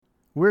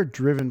We're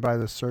driven by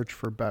the search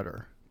for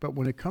better, but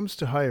when it comes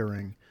to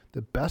hiring,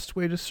 the best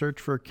way to search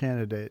for a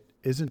candidate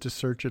isn't to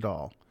search at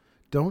all.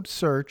 Don't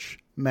search,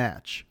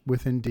 match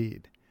with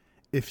Indeed.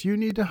 If you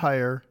need to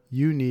hire,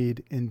 you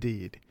need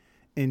Indeed.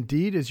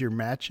 Indeed is your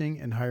matching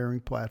and hiring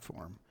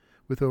platform.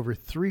 With over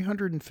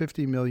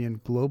 350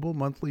 million global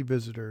monthly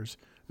visitors,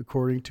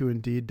 according to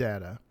Indeed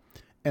data,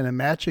 and a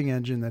matching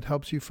engine that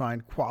helps you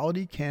find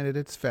quality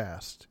candidates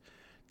fast.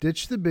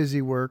 Ditch the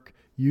busy work.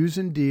 Use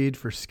Indeed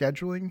for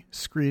scheduling,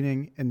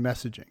 screening, and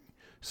messaging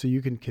so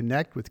you can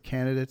connect with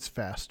candidates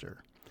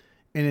faster.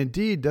 And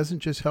Indeed doesn't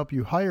just help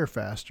you hire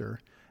faster.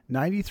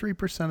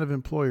 93% of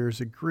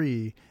employers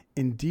agree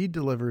Indeed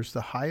delivers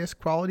the highest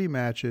quality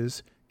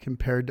matches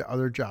compared to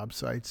other job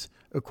sites,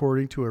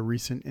 according to a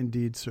recent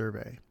Indeed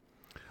survey.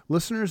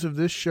 Listeners of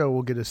this show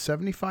will get a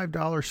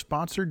 $75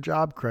 sponsored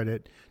job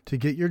credit to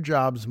get your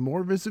jobs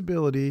more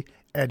visibility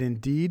at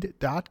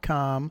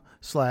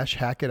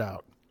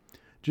Indeed.com/hackitout.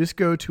 Just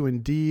go to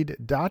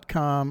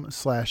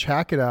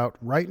Indeed.com/hackitout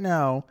right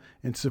now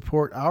and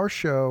support our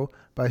show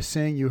by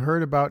saying you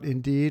heard about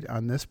Indeed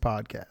on this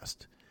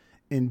podcast.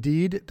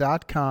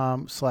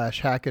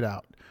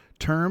 Indeed.com/hackitout.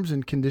 Terms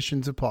and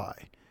conditions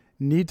apply.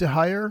 Need to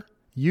hire?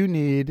 You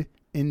need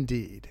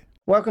Indeed.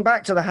 Welcome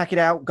back to the Hack It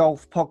Out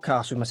Golf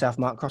Podcast with myself,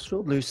 Mark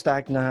Crossfield, Lou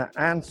Stagner,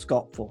 and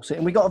Scott Fawcett.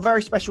 And we've got a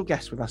very special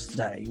guest with us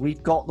today.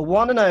 We've got the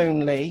one and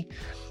only,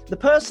 the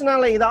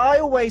personality that I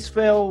always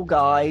feel,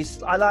 guys,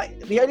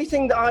 the only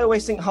thing that I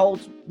always think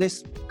holds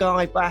this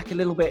guy back a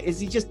little bit is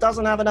he just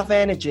doesn't have enough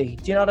energy.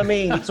 Do you know what I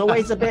mean? It's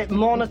always a bit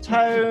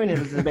monotone,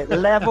 it's a bit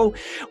level.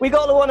 We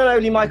got the one and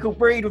only Michael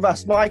Breed with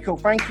us. Michael,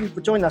 thank you for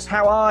joining us.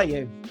 How are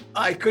you?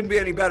 I couldn't be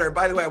any better.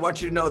 By the way, I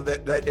want you to know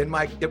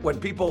that when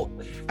people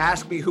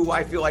ask me who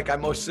I feel like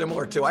I'm most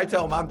similar to, I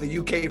tell them I'm the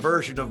UK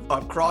version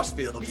of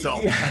Crossfield.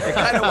 So it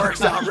kind of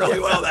works out really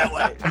well that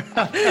way.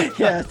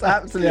 Yes,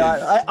 absolutely.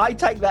 I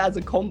take that as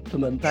a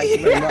compliment. Thank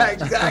you very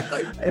much.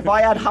 Exactly. If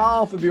I had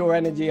half of your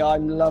energy,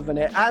 I'm loving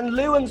it. And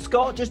Lou and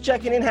Scott, just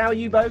checking in. How are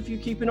you both? You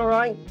keeping all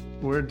right?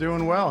 We're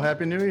doing well.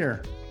 Happy New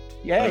Year.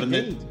 Yeah,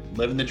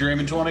 living the dream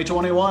in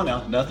 2021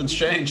 now. Nothing's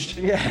changed.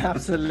 Yeah,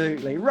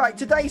 absolutely. Right,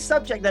 today's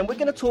subject then, we're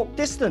going to talk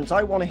distance.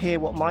 I want to hear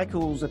what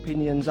Michael's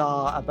opinions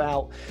are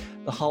about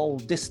the whole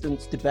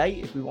distance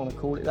debate, if we want to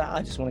call it that.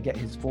 I just want to get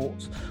his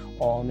thoughts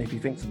on if he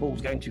thinks the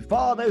ball's going too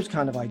far. Those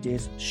kind of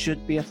ideas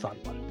should be a fun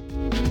one.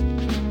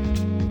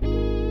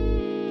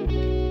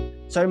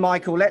 So,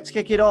 Michael, let's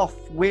kick it off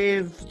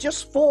with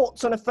just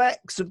thoughts and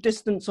effects of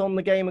distance on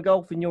the game of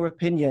golf, in your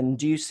opinion.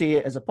 Do you see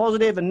it as a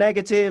positive, a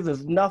negative,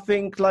 of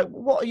nothing? Like,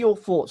 what are your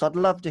thoughts? I'd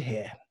love to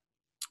hear.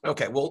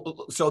 Okay,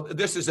 well, so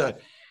this is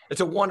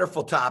it's a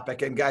wonderful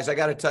topic. And, guys, I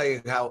got to tell you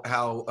how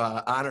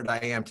honored I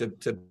am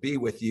to be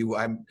with you.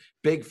 I'm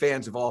big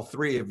fans of all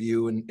three of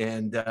you.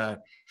 And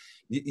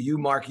you,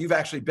 Mark, you've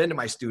actually been to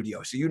my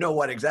studio, so you know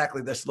what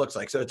exactly this looks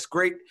like. So it's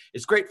great.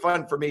 It's great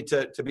fun for me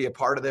to be a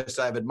part of this.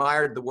 I've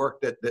admired the work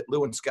that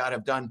Lou and Scott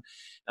have done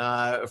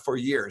for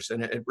years,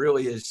 and it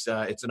really is.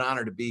 It's an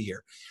honor to be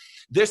here.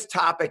 This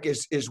topic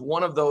is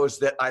one of those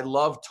that I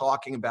love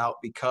talking about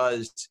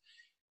because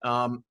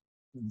you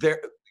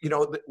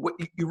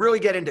really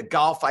get into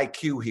golf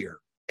IQ here,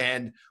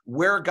 and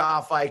where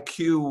golf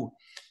IQ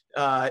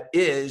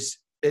is.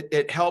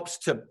 It helps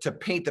to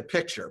paint the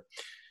picture.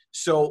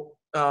 So.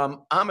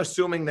 I'm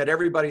assuming that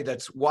everybody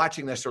that's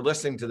watching this or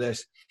listening to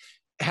this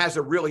has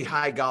a really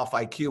high golf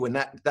IQ, and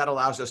that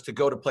allows us to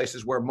go to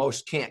places where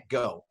most can't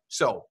go.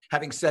 So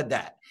having said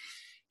that,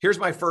 here's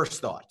my first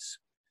thoughts.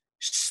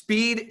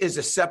 Speed is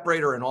a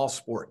separator in all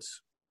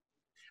sports.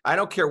 I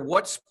don't care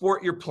what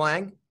sport you're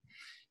playing,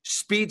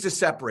 speed's a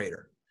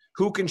separator.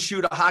 Who can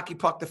shoot a hockey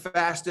puck the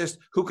fastest?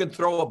 Who can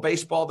throw a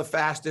baseball the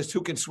fastest?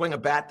 Who can swing a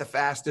bat the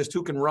fastest?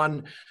 Who can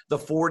run the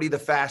 40 the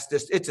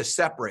fastest? It's a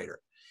separator.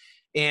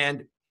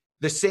 And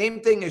the same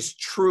thing is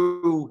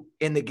true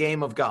in the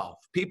game of golf.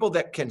 People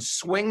that can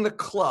swing the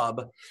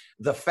club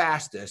the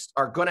fastest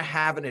are going to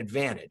have an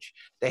advantage.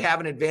 They have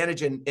an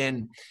advantage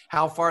in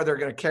how far they're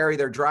going to carry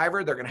their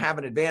driver. They're going to have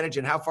an advantage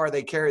in how far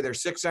they carry their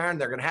 6-iron.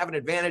 They're going to have an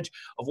advantage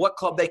of what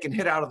club they can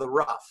hit out of the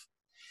rough.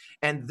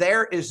 And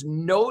there is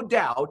no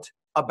doubt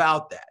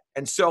about that.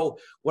 And so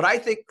what I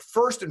think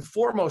first and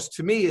foremost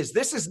to me is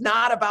this is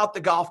not about the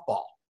golf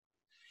ball.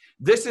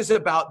 This is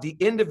about the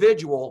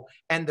individual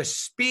and the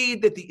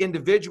speed that the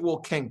individual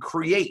can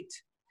create.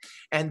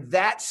 And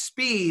that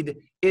speed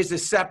is a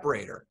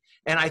separator.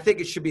 And I think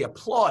it should be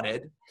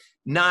applauded,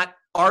 not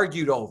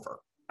argued over.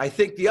 I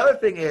think the other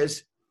thing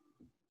is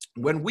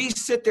when we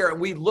sit there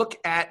and we look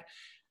at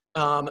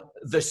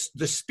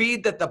the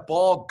speed that the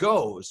ball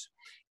goes,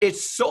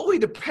 it's solely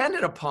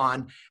dependent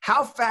upon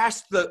how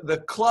fast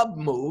the club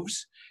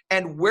moves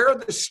and where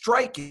the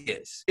strike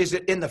is. Is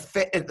it in the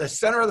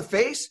center of the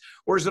face,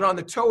 or is it on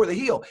the toe or the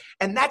heel?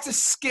 And that's a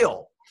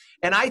skill.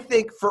 And I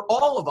think for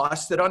all of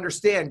us that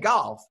understand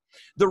golf,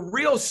 the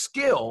real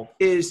skill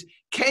is,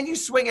 can you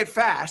swing it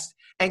fast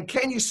and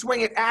can you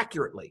swing it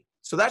accurately?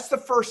 So that's the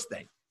first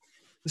thing.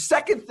 The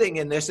second thing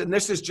in this, and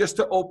this is just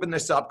to open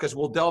this up because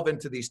we'll delve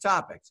into these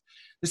topics.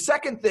 The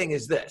second thing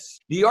is this.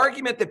 The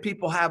argument that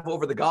people have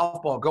over the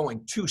golf ball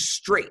going too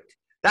straight,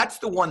 that's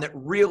the one that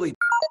really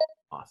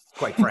off,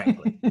 quite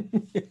frankly.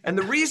 And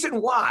the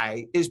reason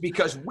why is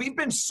because we've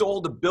been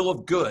sold a bill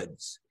of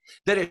goods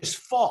that is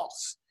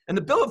false. And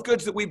the bill of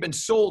goods that we've been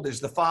sold is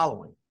the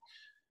following.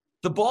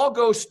 The ball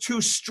goes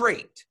too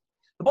straight.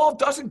 The ball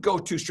doesn't go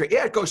too straight.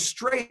 Yeah, it goes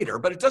straighter,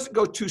 but it doesn't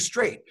go too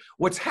straight.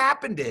 What's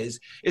happened is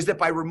that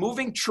by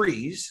removing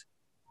trees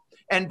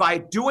and by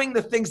doing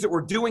the things that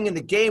we're doing in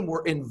the game,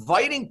 we're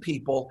inviting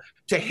people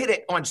to hit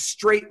it on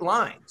straight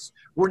lines.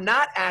 We're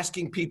not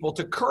asking people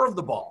to curve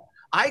the ball.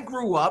 I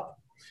grew up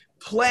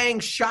playing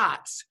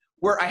shots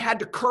where I had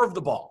to curve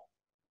the ball.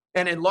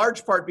 And in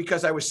large part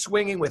because I was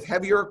swinging with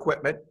heavier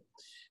equipment.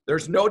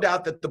 There's no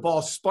doubt that the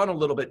ball spun a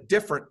little bit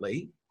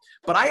differently.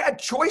 But I had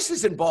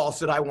choices in balls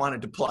that I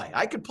wanted to play.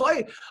 I could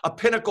play a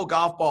Pinnacle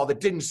golf ball that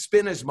didn't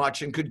spin as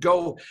much and could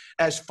go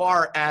as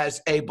far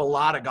as a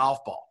Balata golf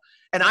ball.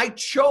 And I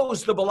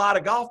chose the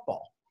Balata golf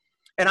ball.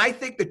 And I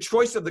think the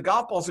choice of the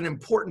golf ball is an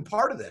important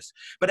part of this.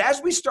 But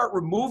as we start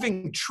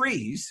removing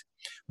trees,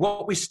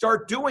 what we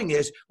start doing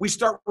is we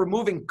start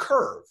removing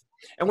curve.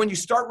 And when you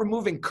start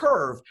removing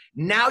curve,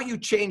 now you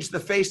change the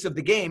face of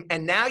the game.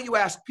 And now you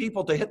ask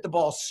people to hit the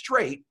ball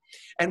straight.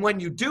 And when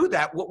you do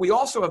that, what we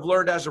also have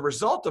learned as a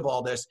result of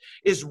all this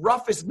is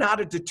rough is not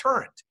a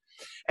deterrent.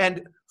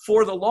 And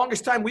for the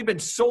longest time, we've been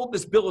sold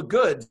this bill of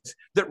goods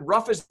that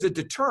rough is a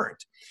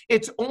deterrent.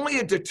 It's only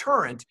a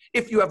deterrent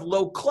if you have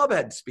low club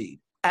head speed.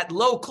 At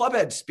low club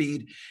head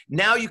speed,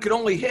 now you can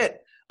only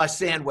hit a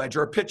sand wedge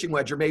or a pitching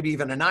wedge or maybe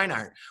even a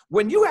 9-iron.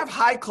 When you have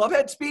high club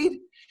head speed,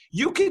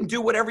 you can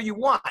do whatever you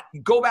want.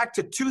 You go back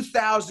to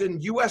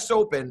 2000 U.S.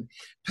 Open,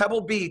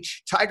 Pebble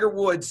Beach, Tiger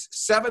Woods,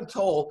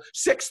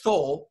 6th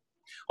hole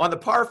on the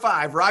par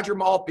 5, Roger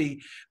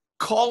Maltby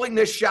calling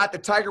this shot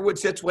that Tiger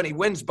Woods hits when he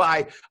wins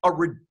by a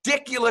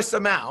ridiculous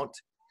amount.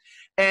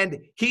 And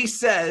he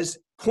says,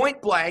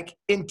 point blank,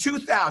 in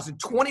 2000,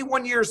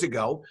 21 years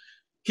ago,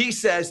 he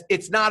says,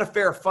 it's not a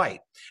fair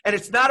fight. And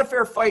it's not a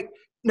fair fight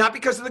not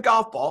because of the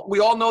golf ball. We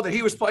all know that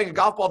he was playing a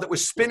golf ball that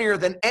was spinnier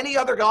than any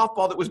other golf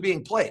ball that was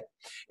being played.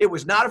 It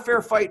was not a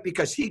fair fight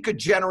because he could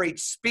generate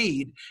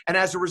speed. And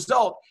as a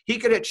result, he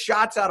could hit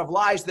shots out of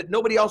lies that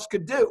nobody else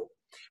could do.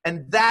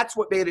 And that's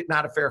what made it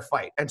not a fair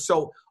fight. And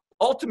so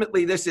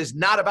ultimately, this is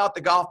not about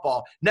the golf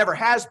ball. Never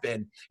has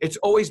been. It's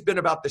always been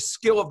about the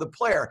skill of the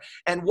player.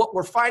 And what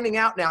we're finding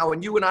out now,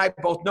 and you and I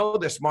both know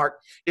this, Mark,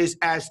 is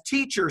as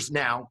teachers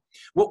now,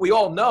 what we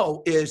all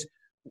know is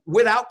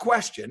without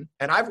question,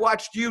 and I've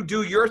watched you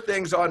do your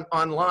things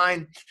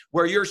online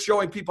where you're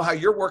showing people how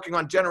you're working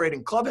on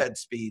generating club head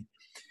speed.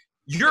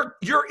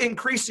 You're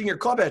increasing your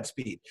club head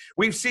speed.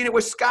 We've seen it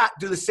with Scott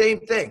do the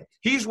same thing.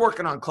 He's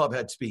working on club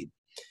head speed.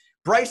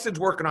 Bryson's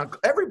working on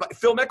everybody.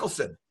 Phil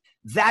Mickelson.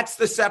 That's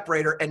the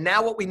separator. And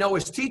now what we know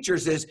as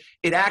teachers is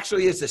it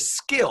actually is a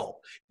skill.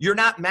 You're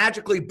not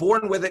magically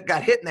born with it,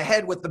 got hit in the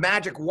head with the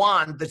magic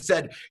wand that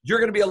said you're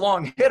going to be a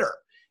long hitter.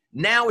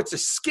 Now it's a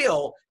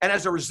skill, and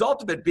as a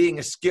result of it being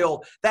a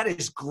skill, that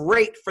is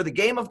great for the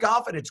game of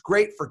golf, and it's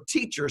great for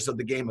teachers of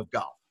the game of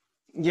golf.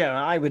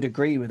 Yeah, I would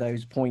agree with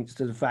those points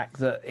to the fact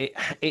that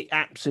it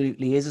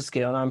absolutely is a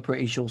skill, and I'm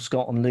pretty sure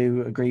Scott and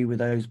Lou agree with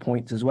those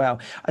points as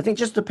well. I think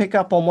just to pick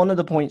up on one of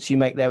the points you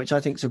make there, which I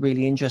think is a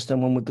really interesting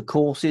one with the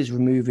courses,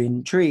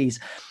 removing trees,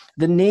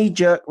 the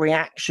knee-jerk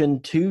reaction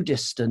to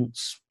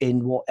distance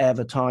in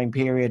whatever time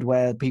period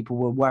where people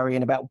were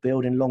worrying about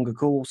building longer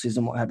courses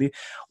and what have you,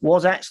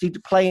 was actually to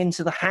play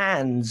into the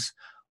hands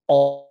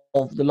of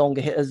the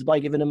longer hitters by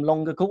giving them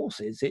longer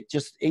courses.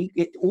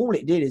 All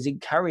it did is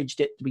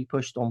encouraged it to be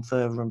pushed on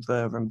further and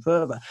further and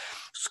further.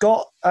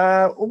 Scott,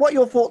 what are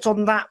your thoughts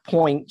on that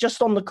point,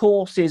 just on the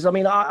courses? I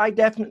mean, I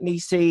definitely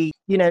see,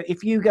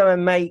 if you go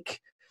and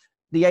make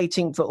the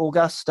 18th at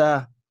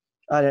Augusta,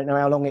 I don't know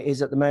how long it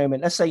is at the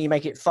moment. Let's say you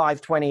make it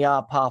 520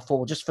 par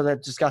 4, just for the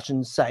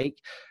discussion's sake.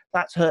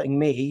 That's hurting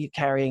me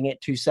carrying it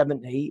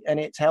 270, and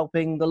it's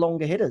helping the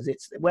longer hitters.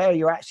 It's where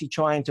you're actually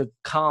trying to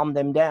calm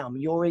them down.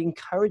 You're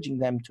encouraging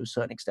them to a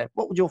certain extent.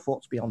 What would your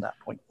thoughts be on that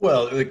point?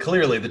 Well,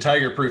 clearly the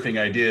tiger proofing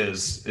idea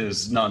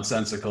is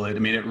nonsensical. I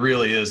mean, it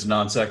really is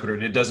non sequitur.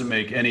 It doesn't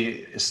make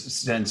any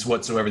sense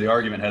whatsoever. The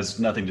argument has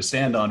nothing to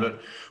stand on.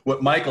 But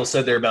what Michael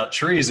said there about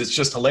trees, it's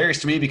just hilarious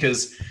to me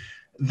because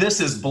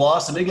this is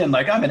blossoming. Again,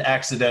 like I'm an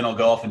accidental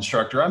golf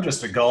instructor. I'm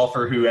just a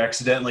golfer who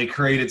accidentally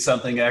created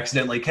something,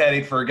 accidentally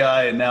caddied for a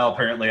guy, and now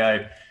apparently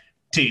I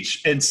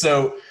teach. And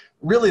so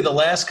really the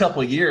last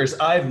couple of years,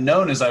 I've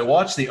known as I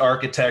watch the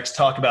architects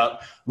talk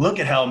about, look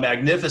at how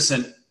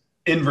magnificent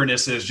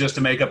Inverness is, just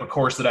to make up a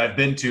course that I've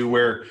been to,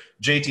 where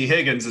JT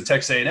Higgins, the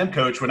Texas A&M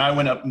coach, when I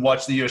went up and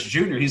watched the U.S.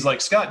 Junior, he's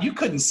like, Scott, you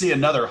couldn't see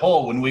another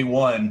hole when we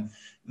won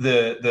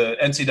the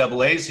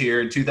NCAAs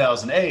here in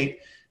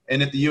 2008.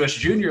 And at the U.S.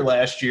 Junior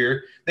last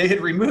year, they had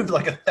removed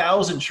like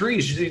 1,000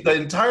 trees.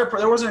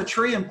 There wasn't a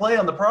tree in play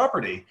on the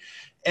property.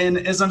 And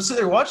as I'm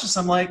sitting there watching this,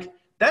 I'm like,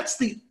 that's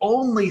the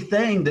only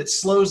thing that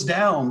slows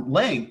down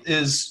length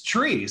is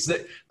trees.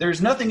 That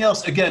there's nothing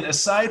else, again,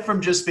 aside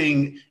from just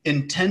being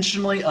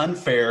intentionally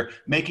unfair,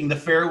 making the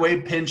fairway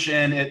pinch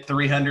in at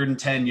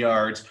 310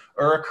 yards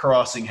or a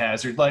crossing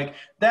hazard. Like,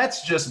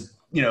 that's just,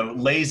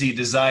 lazy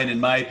design, in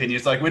my opinion.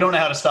 It's like, we don't know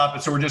how to stop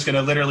it, so we're just going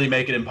to literally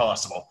make it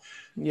impossible.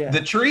 Yeah.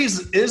 The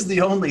trees is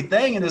the only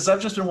thing. And as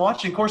I've just been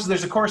watching courses,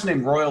 there's a course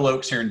named Royal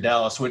Oaks here in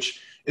Dallas, which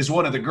is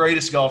one of the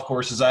greatest golf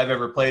courses I've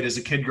ever played as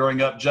a kid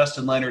growing up.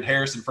 Justin Leonard,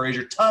 Harrison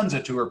Frazier, tons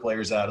of tour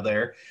players out of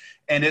there.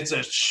 And it's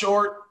a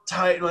short,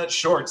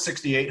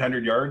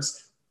 6,800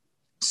 yards,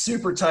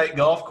 super tight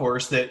golf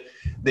course that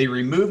they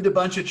removed a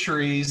bunch of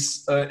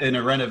trees in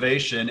a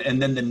renovation. And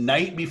then the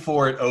night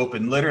before it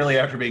opened, literally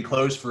after being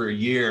closed for a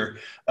year,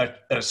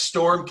 a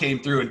storm came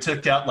through and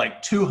took out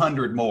like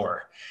 200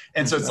 more.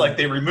 And so it's like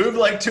they removed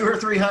like 200 or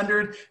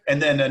 300, and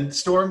then a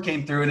storm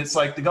came through, and it's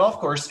like the golf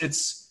course,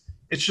 it's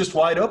just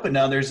wide open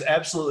now. There's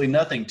absolutely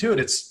nothing to it.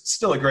 It's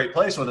still a great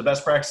place, one of the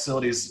best practice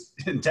facilities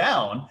in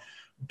town,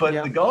 but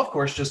the golf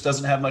course just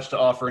doesn't have much to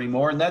offer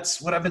anymore. And that's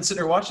what I've been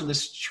sitting there watching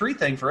this tree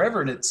thing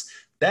forever. And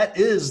that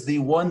is the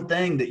one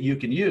thing that you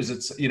can use.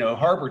 It's,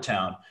 Harbor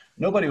Town.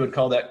 Nobody would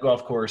call that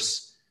golf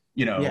course,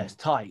 Yeah, it's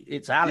tight.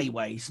 It's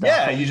alleyway stuff.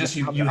 Yeah,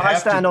 you I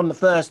stand on the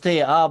first tee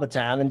at Harbour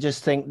Town and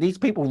just think, these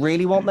people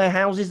really want their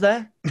houses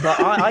there? Like,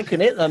 I can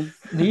hit them.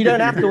 You don't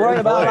have to worry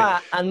about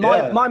that. And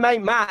my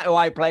mate Matt, who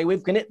I play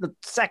with, can hit the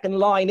second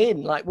line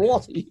in. Like,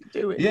 what are you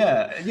doing?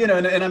 Yeah,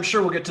 and I'm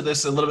sure we'll get to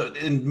this a little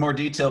bit in more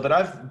detail, but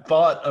I've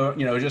bought,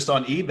 just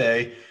on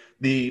eBay,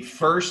 the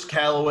first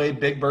Callaway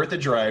Big Bertha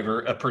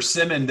driver, a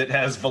persimmon that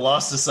has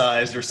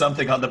Velocisized or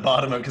something on the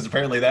bottom of it, because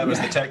apparently that was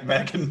the tech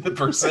back in the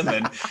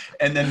persimmon,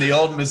 and then the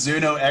old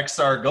Mizuno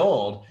XR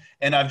Gold.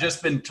 And I've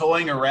just been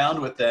toying around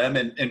with them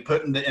and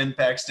putting the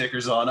impact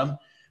stickers on them.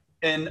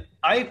 And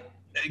I'm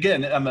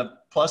a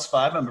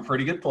 +5. I'm a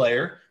pretty good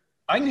player.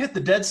 I can hit the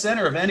dead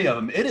center of any of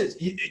them.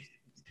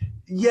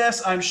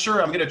 Yes, I'm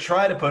sure I'm going to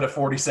try to put a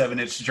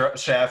 47-inch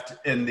shaft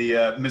in the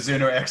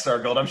Mizuno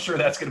XR Gold. I'm sure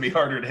that's going to be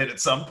harder to hit at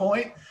some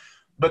point.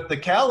 But the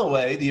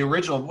Callaway, the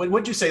original,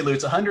 what'd you say, Lou?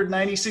 It's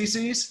 190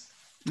 cc's?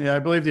 Yeah, I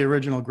believe the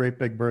original Great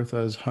Big Bertha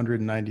is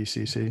 190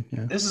 cc.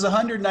 Yeah. This is a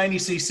 190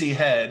 cc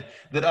head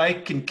that I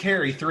can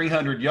carry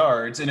 300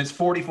 yards, and it's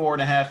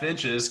 44.5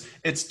 inches.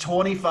 It's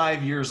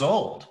 25 years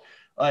old.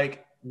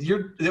 Like,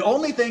 the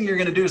only thing you're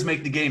going to do is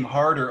make the game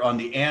harder on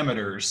the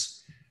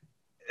amateurs.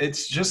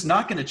 It's just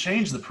not going to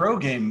change the pro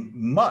game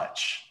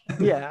much.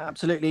 Yeah,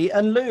 absolutely.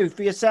 And Lou,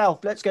 for yourself,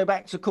 let's go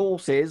back to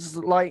courses,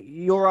 like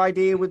your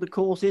idea with the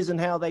courses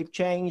and how they've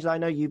changed. I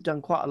know you've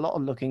done quite a lot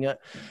of looking at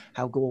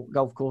how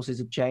golf courses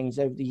have changed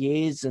over the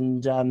years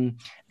and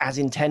as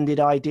intended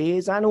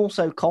ideas and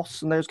also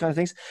costs and those kind of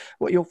things.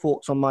 What are your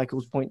thoughts on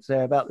Michael's points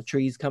there about the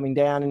trees coming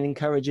down and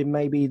encouraging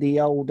maybe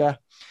the older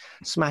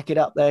smack it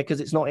up there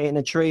because it's not hitting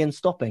a tree and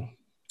stopping?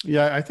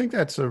 Yeah, I think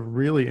that's a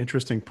really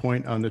interesting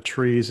point on the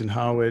trees and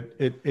how it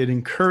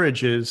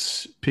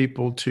encourages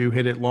people to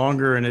hit it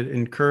longer, and it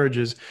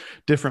encourages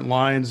different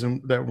lines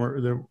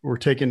that were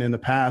taken in the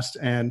past.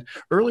 And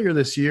earlier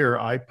this year,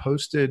 I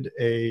posted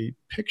a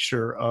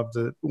picture of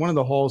one of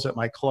the holes at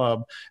my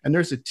club, and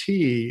there's a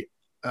tee.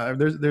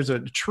 There's a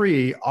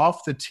tree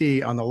off the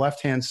tee on the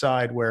left-hand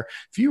side where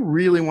if you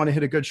really want to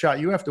hit a good shot,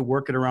 you have to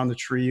work it around the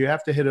tree. You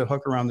have to hit a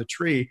hook around the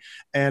tree.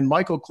 And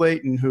Michael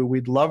Clayton, who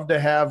we'd love to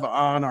have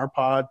on our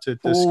pod to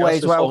discuss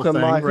always this welcome,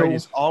 whole thing, Michael. right?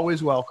 He's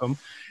always welcome.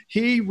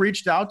 He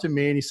reached out to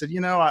me and he said,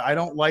 I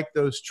don't like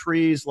those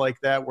trees like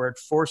that where it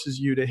forces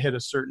you to hit a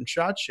certain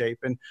shot shape.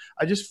 And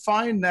I just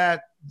find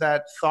that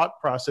thought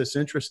process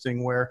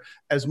interesting, where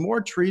as more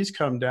trees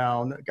come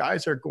down,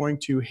 guys are going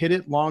to hit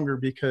it longer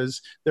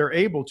because they're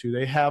able to.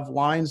 They have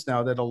lines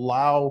now that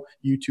allow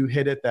you to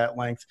hit it that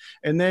length.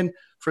 And then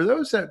for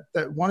those that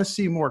want to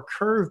see more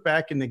curve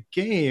back in the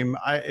game,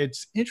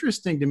 it's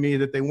interesting to me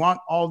that they want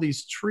all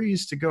these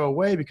trees to go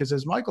away, because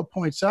as Michael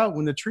points out,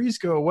 when the trees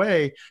go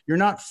away, you're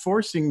not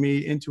forcing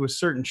me into a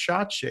certain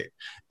shot shape.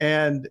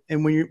 And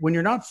when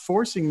you're not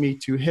forcing me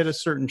to hit a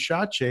certain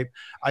shot shape,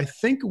 I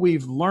think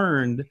we've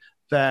learned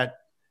that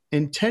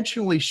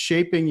intentionally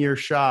shaping your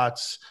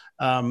shots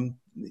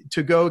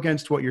to go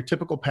against what your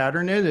typical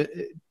pattern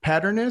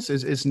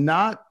is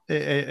not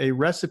a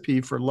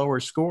recipe for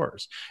lower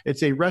scores.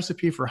 It's a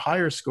recipe for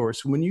higher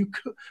scores. So when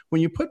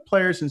you put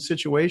players in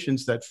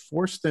situations that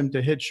force them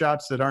to hit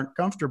shots that aren't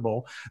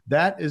comfortable,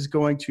 that is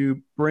going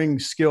to bring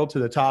skill to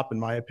the top, in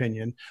my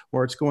opinion,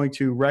 or it's going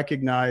to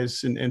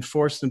recognize and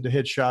force them to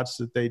hit shots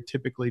that they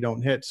typically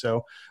don't hit.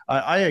 So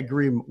I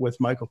agree with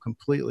Michael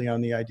completely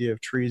on the idea of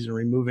trees and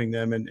removing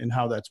them and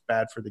how that's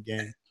bad for the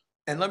game.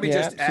 And let me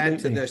just add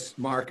to this,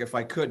 Mark, if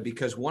I could,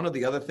 because one of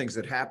the other things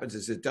that happens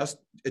is it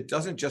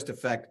doesn't just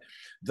affect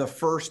the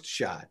first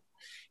shot.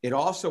 It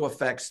also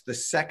affects the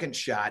second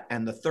shot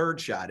and the third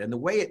shot. And the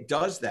way it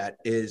does that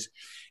is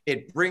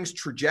it brings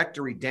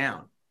trajectory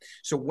down.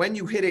 So when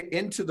you hit it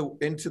into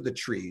the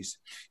trees,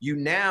 you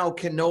now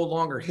can no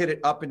longer hit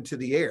it up into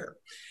the air.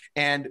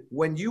 And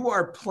when you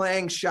are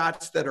playing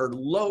shots that are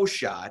low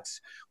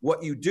shots,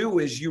 what you do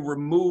is you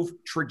remove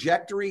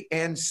trajectory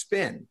and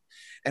spin.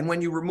 And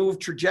when you remove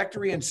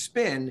trajectory and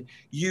spin,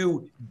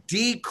 you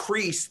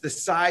decrease the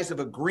size of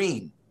a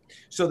green.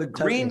 So the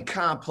green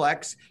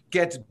complex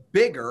gets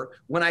bigger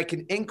when I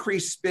can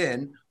increase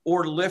spin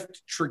or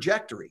lift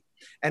trajectory.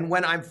 And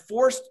when I'm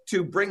forced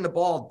to bring the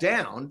ball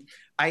down,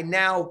 I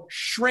now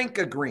shrink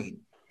a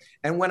green.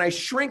 And when I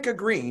shrink a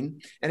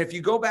green, and if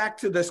you go back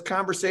to this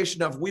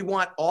conversation of we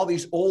want all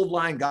these old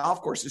line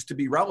golf courses to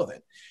be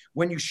relevant,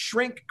 when you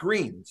shrink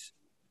greens,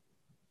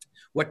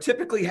 what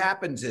typically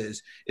happens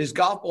is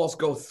golf balls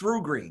go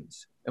through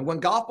greens. And when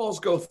golf balls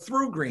go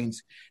through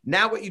greens,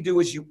 now what you do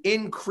is you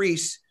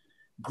increase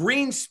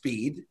green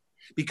speed,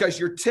 because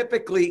you're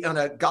typically on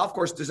a golf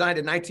course designed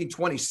in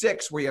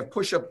 1926 where you have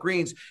push-up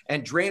greens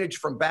and drainage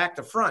from back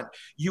to front.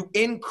 You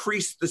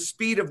increase the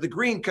speed of the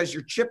green because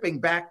you're chipping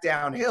back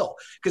downhill,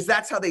 because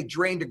that's how they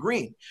drained a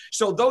green.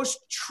 So those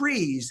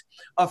trees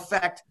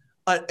affect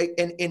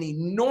an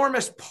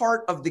enormous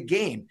part of the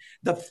game.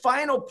 The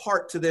final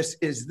part to this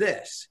is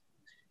this.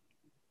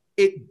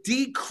 It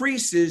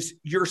decreases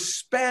your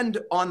spend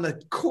on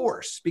the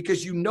course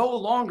because you no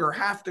longer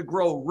have to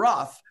grow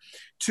rough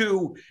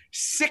to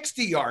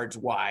 60 yards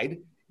wide.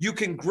 You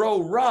can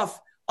grow rough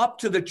up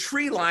to the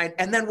tree line,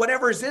 and then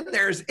whatever is in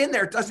there.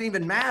 It doesn't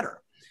even matter.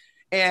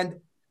 And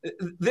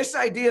this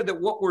idea that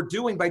what we're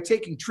doing by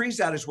taking trees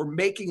out is we're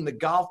making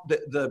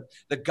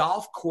the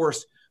golf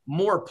course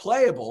more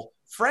playable,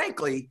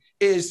 frankly,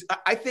 is,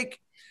 I think,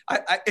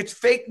 it's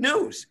fake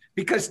news,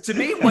 because to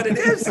me what it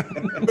is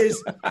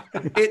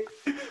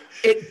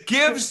it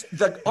gives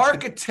the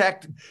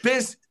architect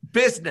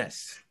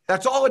business.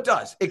 That's all it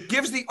does. It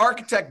gives the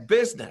architect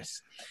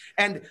business.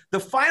 And the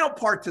final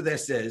part to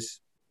this is,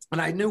 and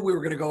I knew we were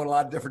going to go in a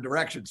lot of different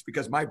directions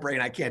because my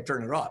brain, I can't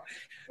turn it off.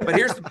 But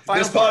here's the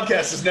final This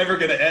podcast is never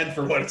going to end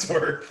for what it's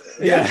worth.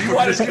 Yeah, you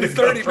want to do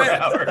 30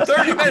 minutes.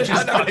 30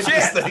 minutes.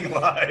 This thing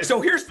live.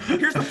 So here's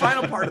the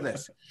final part of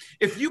this.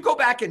 If you go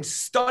back and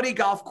study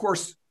golf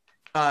course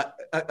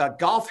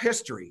golf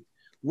history,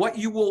 what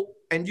you will,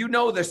 and you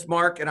know this,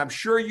 Mark, and I'm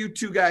sure you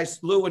two guys,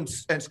 Lou and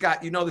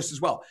Scott, you know this as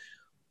well.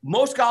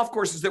 Most golf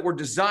courses that were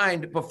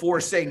designed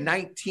before, say,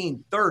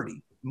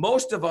 1930,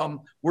 most of them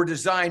were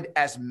designed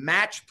as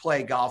match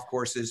play golf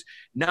courses,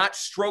 not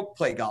stroke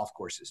play golf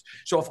courses.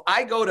 So if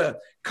I go to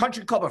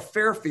Country Club of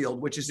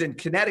Fairfield, which is in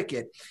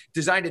Connecticut,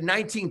 designed in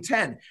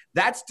 1910,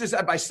 that's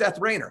designed by Seth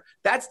Rayner.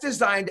 That's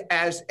designed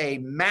as a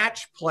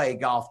match play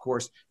golf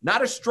course,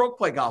 not a stroke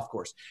play golf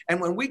course. And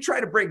when we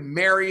try to bring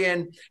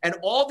Marion and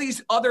all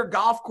these other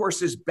golf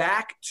courses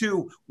back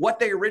to what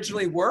they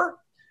originally were,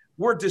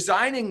 we're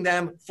designing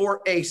them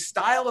for a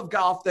style of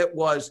golf that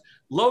was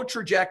low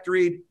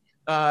trajectory,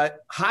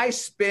 high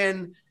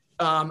spin,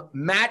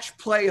 match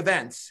play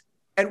events.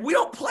 And we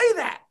don't play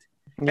that.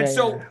 And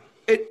so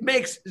it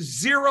makes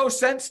zero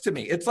sense to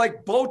me. It's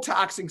like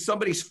Botoxing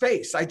somebody's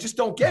face. I just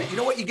don't get it. You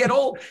know what? You get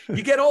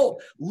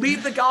old.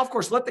 Leave the golf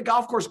course. Let the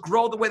golf course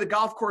grow the way the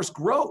golf course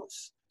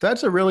grows.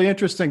 That's a really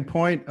interesting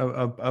point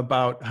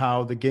about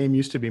how the game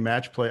used to be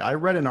match play. I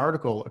read an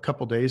article a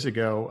couple days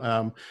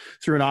ago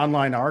through an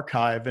online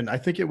archive, and I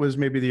think it was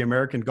maybe the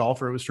American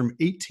Golfer. It was from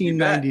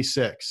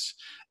 1896.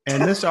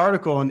 And this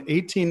article in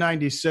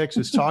 1896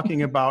 is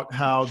talking about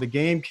how the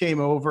game came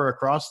over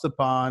across the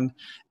pond.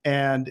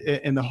 And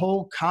the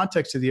whole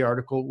context of the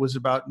article was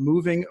about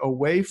moving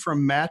away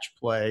from match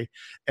play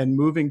and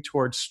moving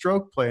towards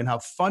stroke play, and how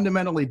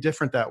fundamentally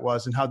different that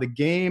was, and how the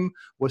game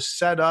was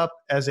set up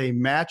as a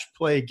match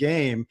play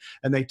game.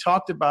 And they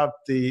talked about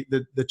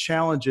the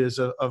challenges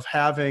of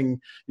having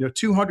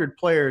 200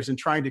 players and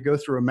trying to go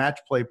through a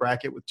match play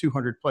bracket with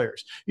 200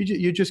 players.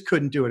 You just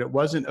couldn't do it. It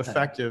wasn't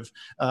effective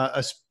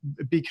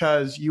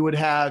because you would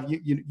have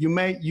you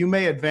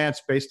may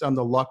advance based on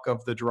the luck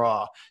of the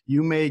draw.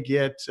 You may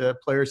get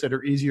players that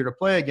are easier to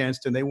play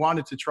against, and they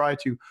wanted to try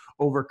to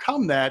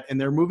overcome that, and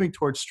they're moving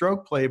towards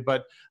stroke play.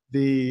 But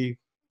the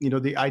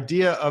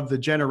idea of the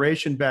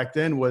generation back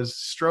then was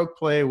stroke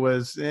play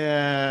was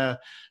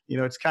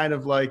it's kind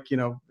of like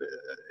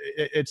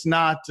it's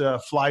not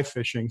fly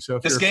fishing. So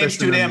if this game's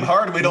too damn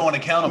hard, we don't want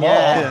to count them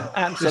all.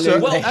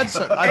 Absolutely.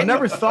 I've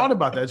never thought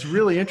about that. It's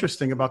really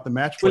interesting about the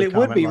match play.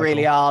 Well, it would be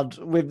really hard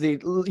with the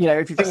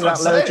if you think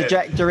about low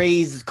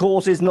trajectories,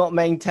 courses not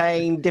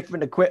maintained,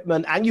 different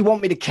equipment, and you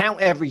want me to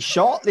count every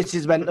shot. This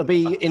is meant to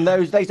be, in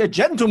those days, a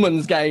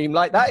gentleman's game.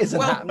 Like, that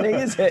isn't happening,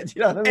 is it?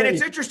 You know what I mean? And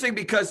it's interesting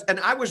because, and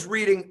I was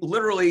reading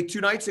literally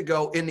 2 nights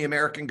ago in the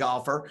American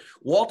Golfer,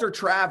 Walter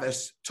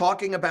Travis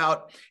talking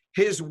about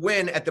his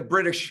win at the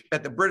British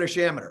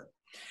Amateur.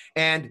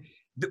 And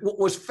what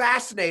was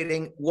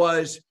fascinating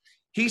was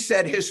he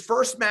said his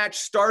first match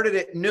started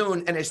at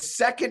noon and his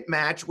second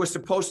match was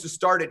supposed to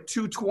start at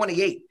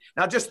 2:28.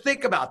 Now just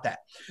think about that.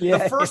 The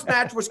first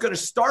match was going to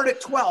start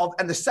at 12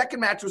 and the second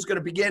match was going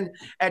to begin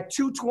at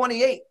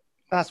 2:28.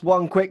 That's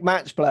one quick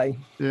match play.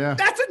 Yeah.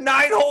 That's a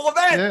 9-hole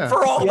event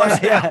for all of us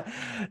now.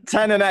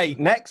 10 and 8.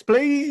 Next,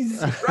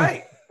 please.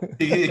 Right.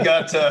 He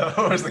got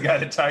what was the guy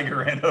that Tiger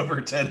ran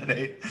over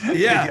 10-8?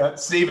 Yeah, he got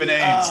Stephen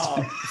Ames.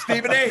 Oh,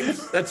 Stephen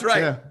Ames. That's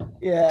right.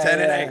 Yeah,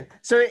 10-8.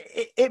 So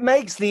it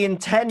makes the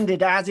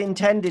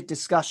intended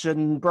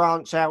discussion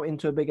branch out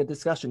into a bigger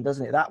discussion,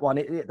 doesn't it? That one,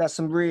 there's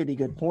some really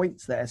good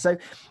points there. So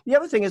the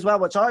other thing as well,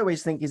 which I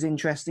always think is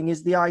interesting,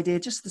 is the idea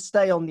just to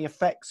stay on the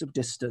effects of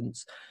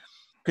distance.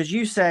 Because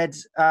you said,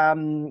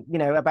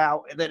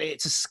 about that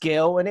it's a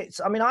skill,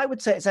 and I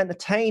would say it's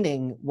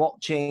entertaining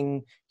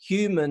watching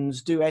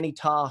humans do any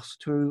task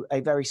to a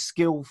very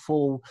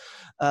skillful,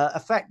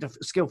 effective,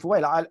 skillful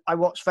way. Like I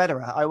watch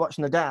Federer, I watch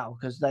Nadal,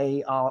 because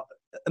they are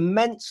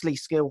immensely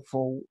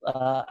skillful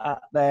at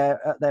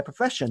their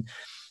profession.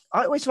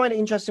 I always find it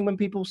interesting when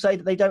people say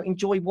that they don't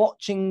enjoy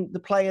watching the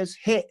players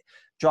hit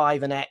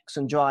drive an X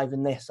and drive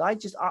in this. I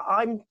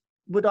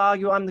would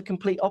argue I'm the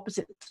complete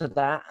opposite to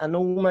that, and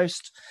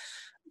almost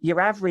your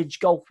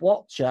average golf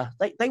watcher,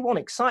 they want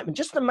excitement.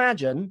 Just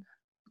imagine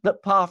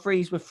that par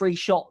threes were 3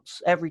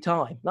 shots every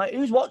time. Like,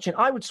 who's watching?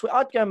 I'd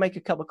go and make a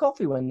cup of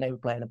coffee when they were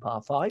playing a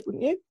par 5,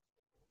 wouldn't you?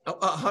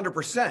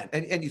 100%.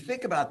 And you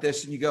think about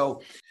this and you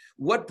go,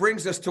 what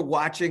brings us to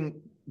watching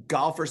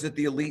golfers at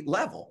the elite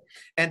level?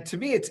 And to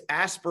me, it's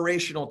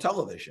aspirational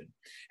television.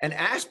 And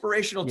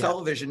aspirational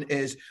television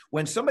is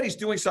when somebody's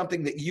doing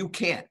something that you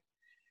can't,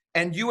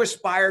 and you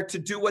aspire to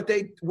do what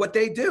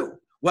they do,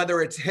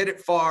 whether it's hit it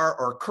far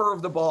or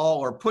curve the ball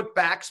or put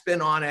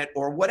backspin on it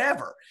or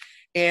whatever.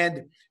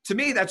 And to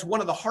me, that's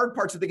one of the hard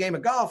parts of the game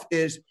of golf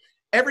is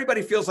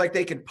everybody feels like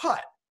they can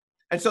putt.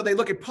 And so they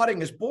look at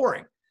putting as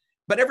boring.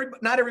 But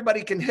not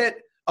everybody can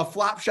hit a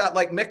flop shot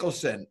like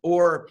Mickelson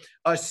or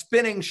a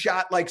spinning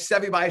shot like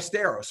Seve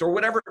Ballesteros or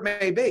whatever it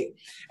may be.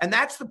 And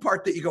that's the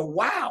part that you go,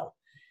 wow.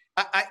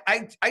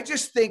 I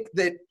just think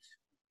that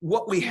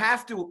what we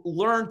have to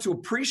learn to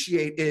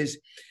appreciate is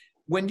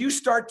when you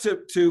start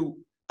to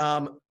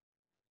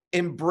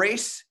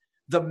embrace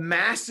the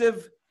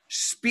massive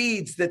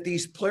speeds that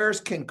these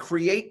players can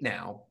create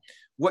now,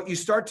 what you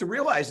start to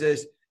realize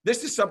is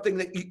this is something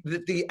that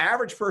the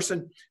average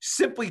person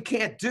simply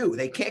can't do.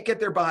 They can't get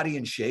their body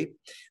in shape.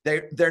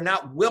 They're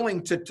not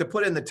willing to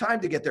put in the time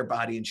to get their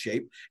body in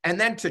shape, and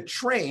then to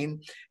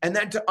train, and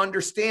then to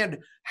understand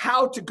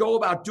how to go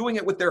about doing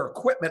it with their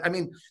equipment. I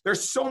mean,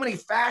 there's so many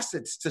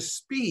facets to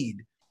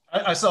speed.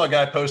 I saw a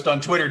guy post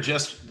on Twitter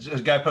just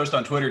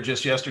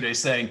yesterday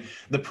saying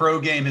the pro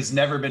game has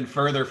never been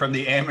further from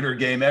the amateur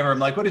game ever. I'm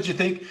like, what did you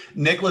think?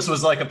 Nicklaus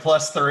was like a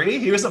 +3.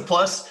 He was a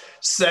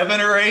 +7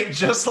 or 8,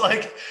 just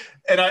like.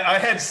 And I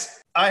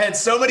had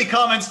so many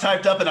comments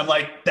typed up, and I'm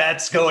like,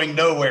 that's going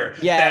nowhere.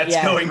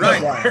 Going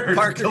nowhere.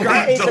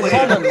 It's a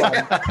common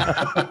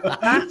one.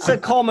 That's a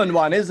common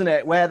one, isn't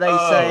it? Where they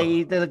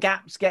say the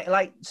gaps get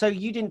like, so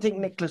you didn't think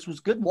Nicklaus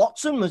was good?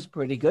 Watson was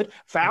pretty good.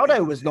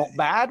 Faldo was not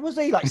bad, was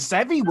he? Like,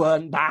 Seve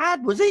weren't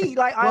bad, was he?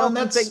 Like, I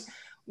often think,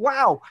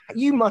 wow,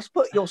 you must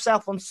put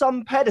yourself on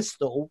some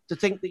pedestal to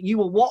think that you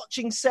were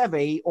watching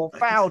Seve or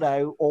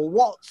Faldo or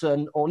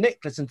Watson or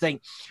Nicklaus and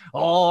think,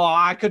 oh,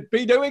 I could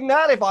be doing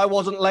that if I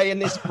wasn't laying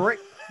these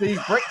bricks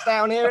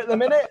down here at the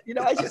minute. You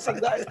know, I just think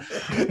that,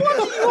 what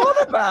are you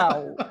on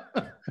about?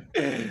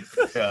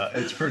 Yeah,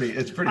 it's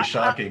pretty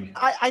shocking.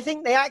 I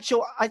think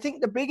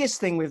the biggest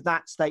thing with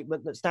that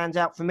statement that stands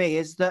out for me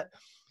is that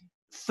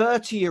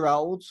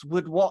 30-year-olds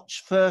would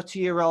watch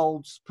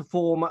 30-year-olds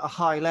perform at a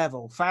high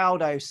level.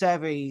 Faldo,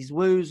 Seves,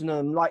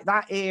 Woosnam, like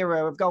that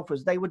era of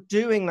golfers, they were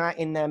doing that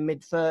in their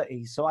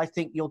mid-30s. So I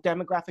think your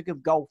demographic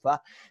of golfer,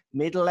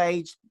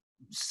 middle-aged,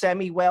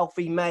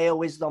 semi-wealthy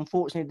male is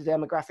unfortunately the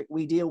demographic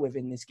we deal with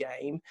in this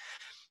game.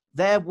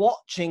 They're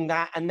watching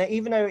that, and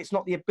even though it's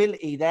not the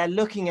ability, they're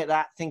looking at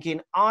that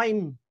thinking,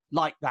 I'm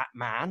like that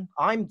man.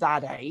 I'm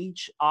that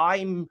age.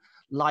 I'm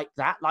like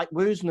that. Like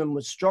Woosnam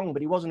was strong,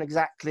 but he wasn't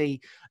exactly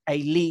a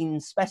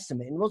lean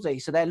specimen, was he?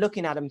 So they're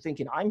looking at him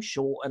thinking, I'm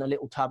short and a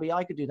little tubby.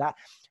 I could do that.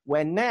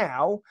 Where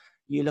now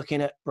you're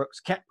looking at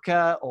Brooks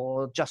Koepka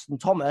or Justin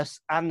Thomas,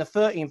 and the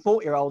 30 and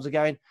 40-year-olds are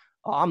going,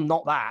 oh, I'm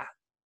not that.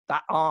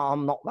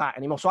 I'm not that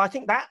anymore. So I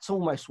think that's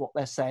almost what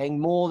they're saying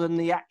more than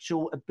the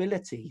actual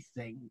ability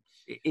thing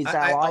is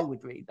how I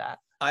would read that.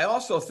 I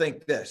also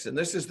think this, and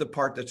this is the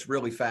part that's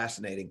really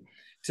fascinating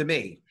to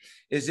me,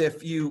 is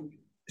if you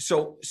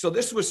so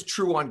this was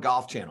true on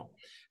Golf Channel.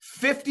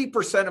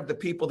 50% of the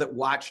people that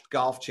watched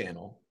Golf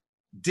Channel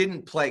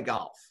didn't play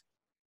golf.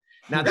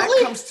 Now that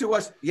comes to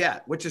us,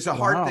 which is a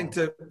hard thing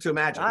to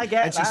imagine. I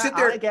get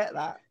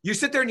that. You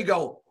sit there and you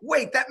go,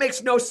 wait, that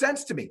makes no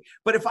sense to me.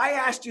 But if I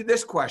asked you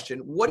this question,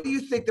 what do you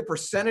think the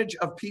percentage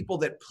of people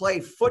that play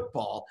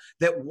football,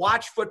 that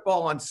watch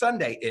football on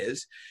Sunday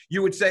is?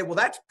 You would say, well,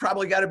 that's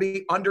probably got to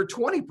be under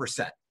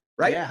 20%,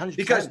 right? Yeah, 100%.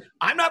 Because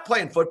I'm not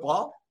playing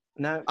football.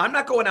 No, I'm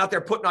not going out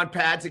there putting on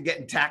pads and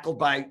getting tackled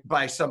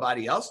by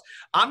somebody else.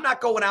 I'm not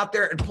going out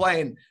there and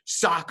playing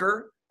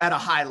soccer at a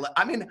high level.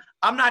 I mean,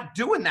 I'm not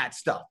doing that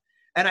stuff.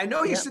 And I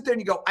know you sit there and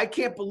you go, I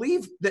can't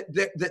believe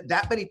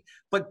that many,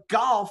 but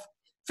golf,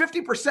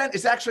 50%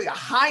 is actually a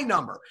high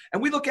number.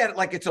 And we look at it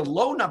like it's a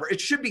low number. It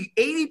should be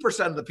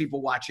 80% of the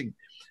people watching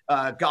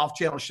Golf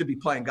Channel should be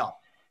playing golf.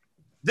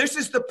 This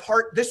is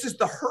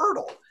the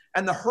hurdle.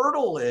 And the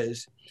hurdle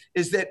is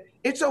that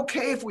it's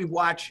okay if we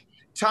watch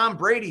Tom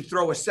Brady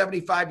throw a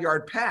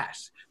 75-yard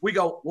pass. We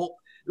go, well,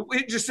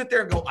 we just sit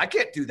there and go, I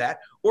can't do that.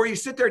 Or you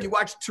sit there and you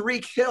watch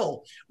Tyreek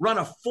Hill run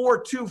a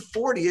 4.2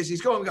 40 as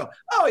he's going and go,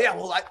 oh, yeah,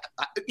 well,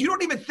 you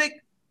don't even think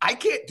I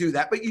can't do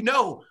that, but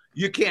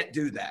you can't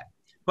do that.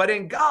 But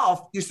in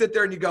golf, you sit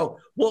there and you go,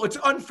 well, it's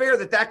unfair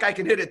that guy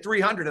can hit at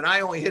 300 and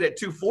I only hit at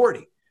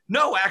 240.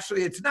 No,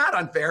 actually, it's not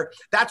unfair.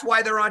 That's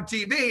why they're on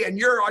TV and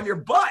you're on your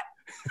butt.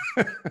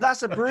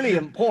 That's a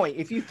brilliant point.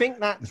 If you think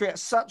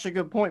that's such a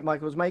good point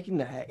Michael was making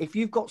there, if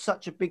you've got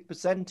such a big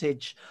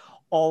percentage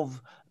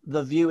of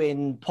the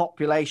viewing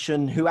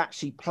population who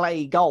actually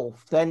play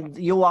golf, then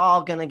you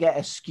are going to get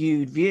a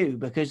skewed view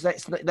because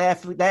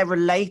they're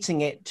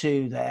relating it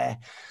to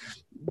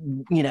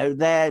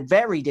they're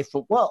very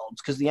different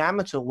worlds, because the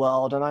amateur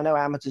world, and I know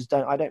amateurs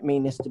I don't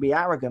mean this to be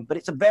arrogant, but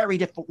it's a very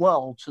different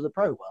world to the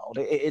pro world.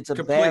 It's a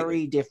completely.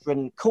 Very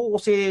different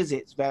courses.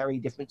 It's very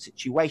different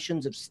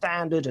situations of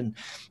standard, and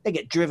they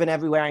get driven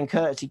everywhere in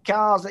courtesy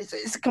cars.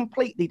 It's a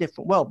completely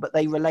different world, but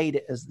they relate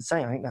it as the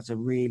same. I think that's a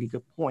really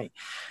good point.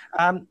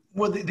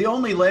 Well, the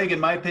only leg, in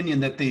my opinion,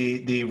 that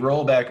the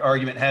rollback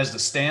argument has to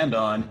stand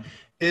on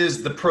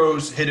is the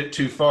pros hit it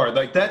too far.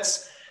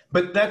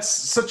 But that's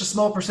such a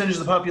small percentage of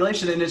the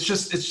population, and it's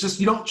just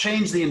you don't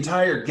change the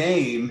entire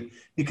game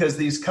because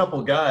these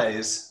couple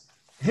guys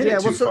hit it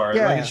too far.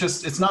 Yeah. Like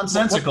it's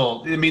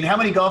nonsensical. I mean, how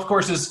many golf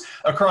courses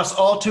across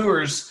all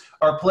tours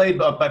are played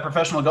by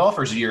professional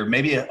golfers a year?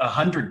 Maybe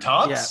 100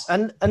 tops.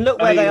 Yeah, and look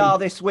where they are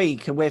this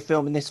week, and we're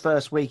filming this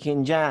first week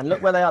in Jan.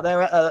 Look where they are.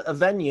 They're at a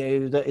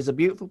venue that is a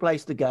beautiful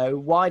place to go,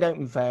 wide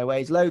open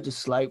fairways, loads of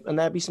slope, and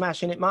they'll be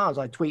smashing it miles.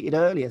 I tweeted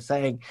earlier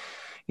saying,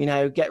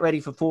 get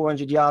ready for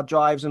 400-yard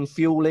drives and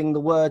fueling the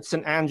words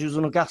St Andrews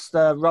and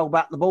Augusta, roll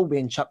back the ball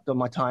being chucked on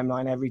my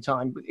timeline every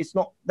time. But it's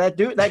not, they're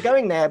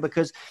going there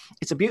because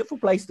it's a beautiful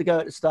place to go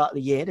at the start of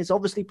the year. There's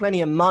obviously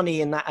plenty of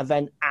money in that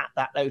event at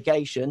that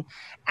location.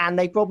 And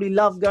they probably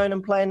love going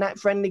and playing that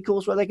friendly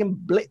course where they can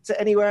blitz it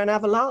anywhere and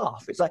have a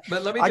laugh. It's like,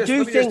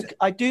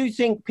 I do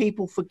think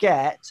people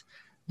forget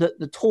that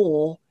the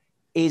tour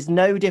is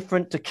no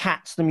different to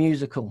Cats the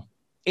musical.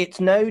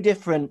 It's no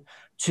different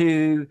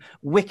to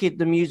Wicked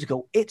the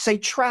musical. It's a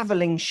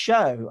traveling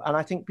show, and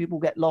I think people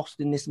get lost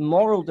in this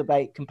moral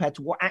debate compared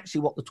to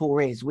what the tour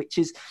is, which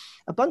is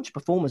a bunch of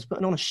performers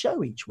putting on a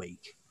show each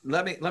week.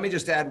 Let me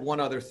just add one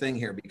other thing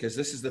here, because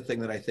this is the thing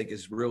that I think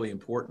is really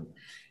important,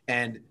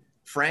 and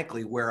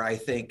frankly where I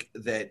think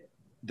that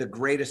the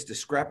greatest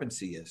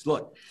discrepancy is.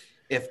 Look,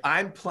 if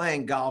I'm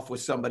playing golf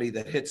with somebody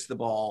that hits the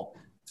ball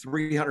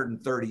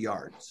 330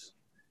 yards,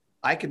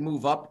 I can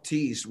move up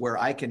tees where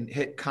I can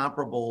hit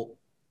comparable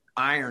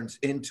irons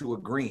into a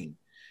green.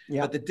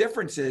 Yeah. But the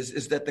difference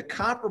is that the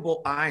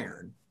comparable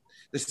iron,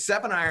 the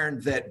 7-iron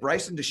that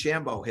Bryson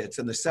DeChambeau hits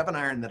and the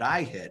 7-iron that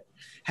I hit,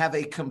 have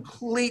a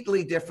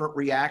completely different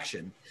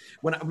reaction.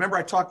 Remember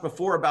I talked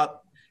before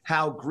about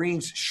how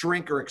greens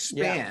shrink or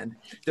expand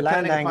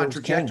depending upon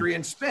trajectory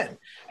and spin.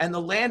 And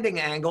the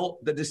landing angle,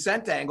 the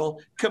descent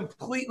angle,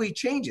 completely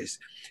changes.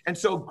 And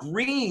so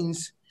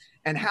greens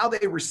and how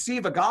they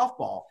receive a golf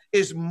ball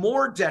is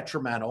more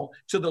detrimental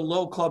to the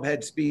low club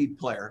head speed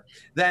player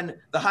than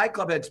the high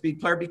club head speed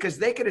player, because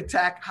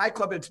high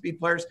club head speed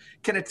players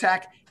can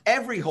attack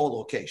every hole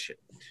location,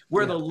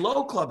 where the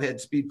low club head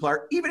speed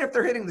player, even if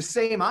they're hitting the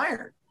same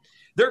iron,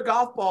 their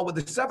golf ball with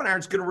the 7-iron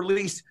is going to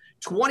release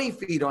 20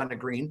 feet on the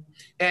green,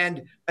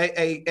 and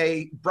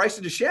a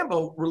Bryson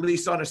DeChambeau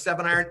release on a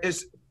 7-iron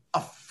is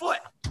a foot,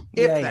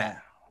 if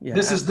that. Yeah,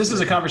 this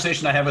is a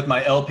conversation I have with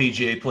my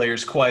LPGA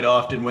players quite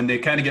often when they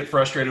kind of get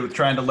frustrated with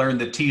trying to learn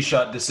the tee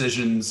shot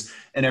decisions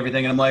and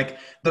everything. And I'm like,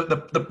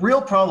 the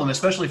real problem,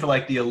 especially for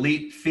like the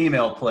elite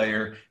female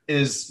player,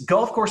 is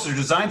golf courses are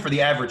designed for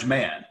the average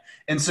man.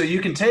 And so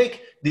you can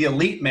take the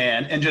elite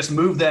man and just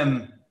move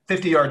them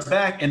 50 yards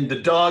back, and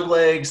the dog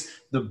legs,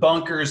 the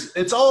bunkers,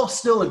 it's all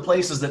still in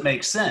places that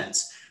make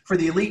sense. For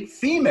the elite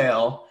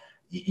female,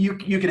 you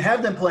can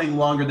have them playing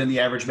longer than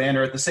the average man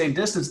or at the same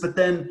distance, but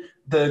then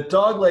the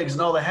dog legs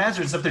and all the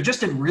hazards stuff, they're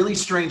just in really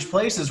strange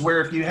places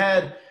where if you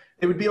had,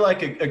 it would be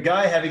like a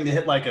guy having to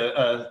hit like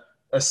a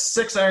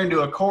 6-iron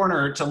to a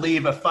corner to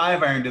leave a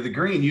 5-iron to the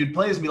green. You'd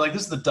play and be like,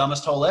 this is the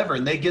dumbest hole ever.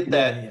 And they get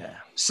that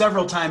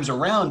several times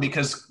around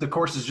because the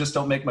courses just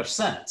don't make much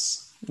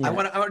sense. Yeah.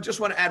 I just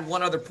want to add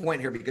one other point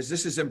here, because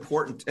this is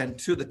important and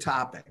to the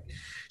topic.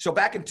 So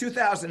back in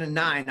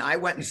 2009, I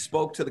went and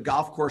spoke to the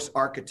golf course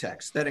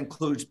architects. That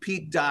includes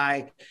Pete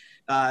Dye,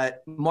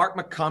 Mark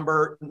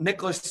McCumber,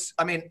 Nicholas.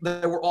 I mean,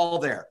 they were all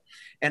there.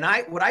 And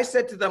what I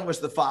said to them was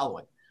the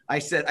following. I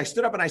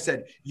stood up and I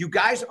said, you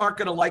guys aren't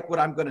going to like what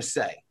I'm going to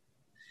say,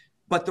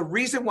 but the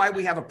reason why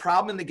we have a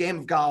problem in the game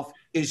of golf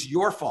is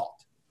your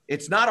fault.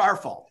 It's not our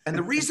fault. And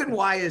the reason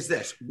why is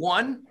this.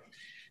 One,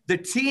 the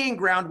teeing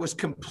ground was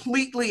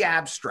completely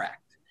abstract.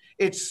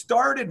 It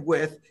started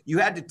with you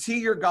had to tee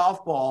your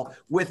golf ball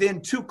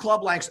within 2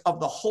 club lengths of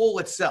the hole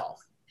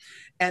itself.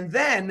 And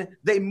then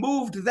they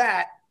moved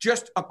that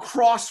just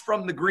across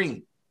from the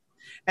green.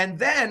 And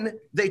then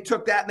they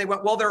took that and they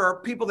went, well, there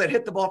are people that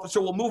hit the ball,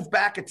 so we'll move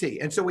back a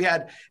tee. And so we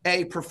had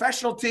a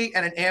professional tee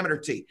and an amateur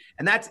tee.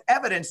 And that's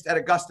evidenced at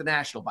Augusta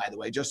National, by the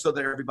way, just so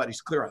that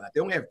everybody's clear on that.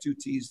 They only have 2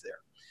 tees there.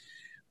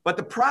 But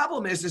the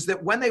problem is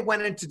that when they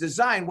went into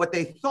design, what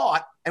they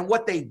thought and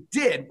what they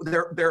did,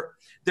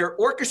 their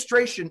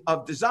orchestration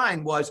of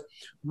design was,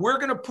 we're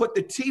going to put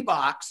the tee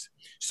box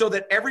so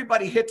that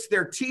everybody hits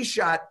their tee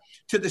shot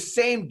to the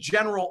same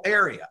general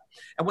area.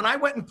 And when I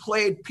went and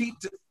played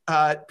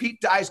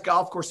Pete Dye's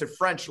golf course at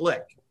French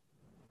Lick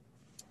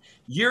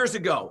years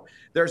ago,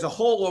 there's a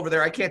hole over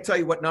there. I can't tell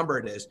you what number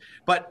it is,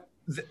 but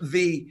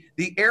the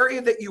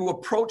area that you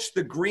approach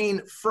the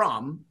green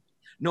from,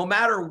 no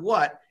matter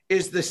what,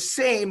 is the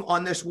same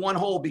on this one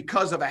hole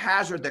because of a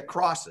hazard that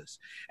crosses.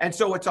 And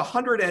so it's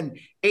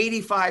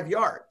 185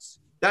 yards.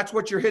 That's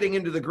what you're hitting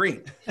into the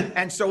green.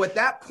 And so at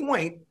that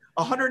point,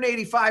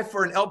 185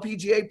 for an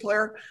LPGA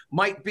player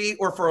might be,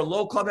 or for a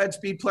low club head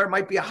speed player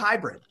might be a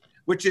hybrid,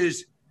 which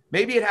is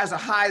maybe it has a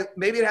high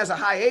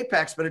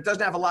apex, but it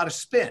doesn't have a lot of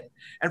spin.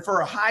 And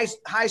for a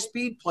high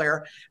speed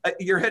player,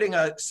 you're hitting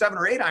a 7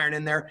 or 8 iron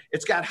in there.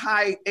 It's got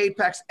high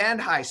apex and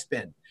high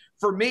spin.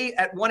 For me,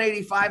 at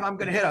 185, I'm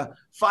going to hit a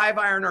 5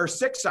 iron or a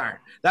 6 iron.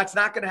 That's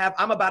not going to have,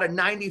 I'm about a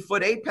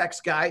 90-foot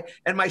apex guy,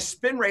 and my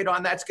spin rate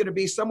on that's going to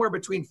be somewhere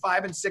between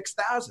 5,000 and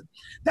 6,000.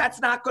 That's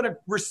not going to,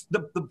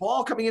 the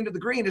ball coming into the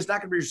green is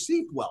not going to be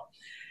received well.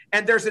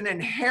 And there's an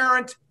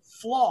inherent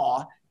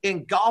flaw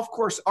in golf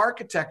course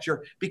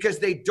architecture because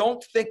they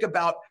don't think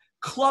about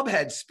club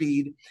head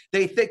speed.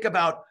 They think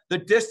about the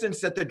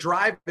distance that the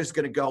drive is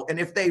going to go. And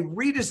if they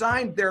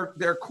redesigned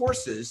their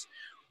courses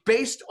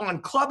based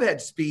on club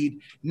head speed,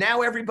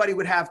 now everybody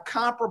would have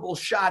comparable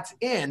shots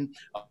in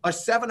a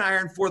 7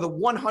 iron for the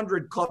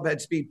 100 club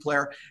head speed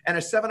player and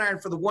a 7 iron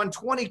for the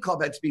 120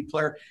 club head speed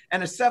player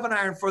and a 7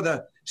 iron for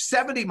the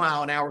 70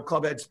 mile an hour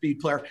club head speed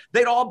player.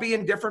 They'd all be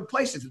in different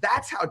places.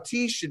 That's how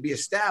tees should be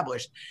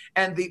established.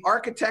 And the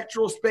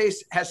architectural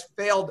space has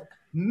failed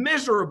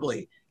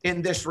miserably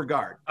in this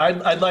regard.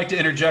 I'd like to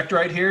interject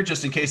right here,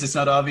 just in case it's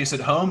not obvious at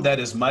home. That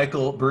is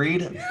Michael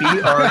Breed,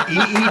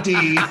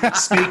 B-R-E-E-D,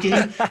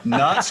 speaking.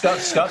 Not Scott.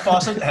 Scott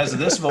Fawcett has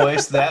this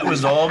voice. That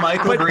was all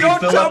Michael Breed. Don't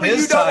fill tell up me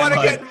his you don't want to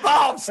timeline. get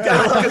involved,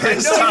 Scott,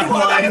 because I know you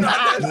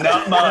want to.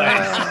 Not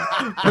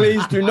mine.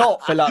 Please do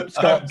not fill up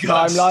Scott's I've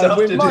got timeline stuff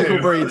with to Michael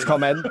do. Breed's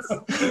comments.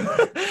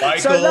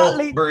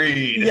 Michael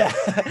Breed. Yeah,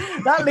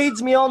 that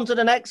leads me on to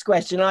the next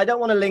question. And I don't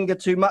want to linger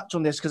too much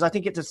on this because I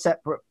think it's a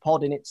separate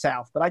pod in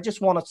itself. But I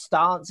just want to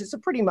start. It's a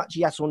pretty much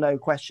yes or no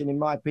question, in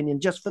my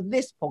opinion, just for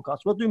this podcast.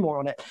 We'll do more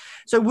on it.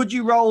 So would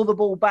you roll the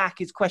ball back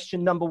is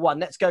question number 1.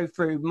 Let's go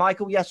through.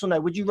 Michael, yes or no?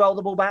 Would you roll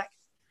the ball back?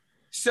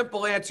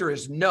 Simple answer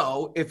is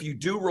no. If you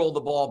do roll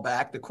the ball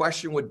back, the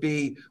question would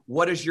be,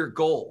 what is your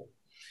goal?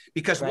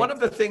 Because one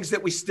of the things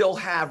that we still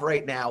have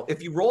right now,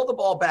 if you roll the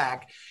ball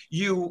back,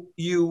 you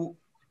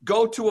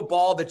go to a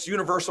ball that's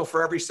universal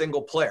for every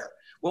single player.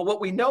 Well,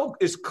 what we know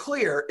is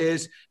clear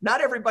is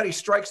not everybody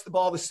strikes the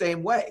ball the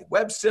same way.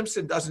 Webb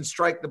Simpson doesn't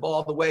strike the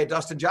ball the way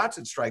Dustin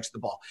Johnson strikes the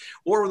ball,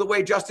 or the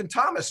way Justin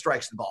Thomas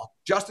strikes the ball.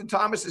 Justin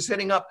Thomas is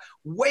hitting up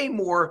way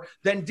more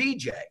than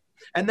DJ.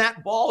 And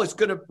that ball is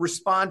going to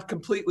respond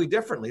completely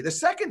differently. The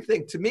second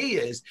thing to me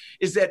is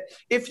that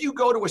if you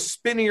go to a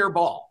spinnier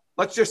ball,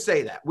 let's just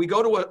say that. We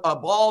go to a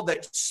ball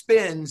that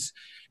spins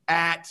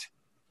at,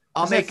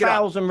 I'll make it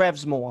 1,000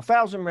 revs more.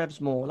 1,000 revs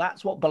more.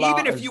 That's what Balata.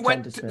 Even if you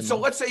went to, so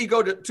let's say you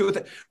go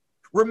to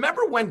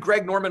remember when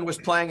Greg Norman was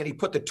playing and he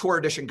put the Tour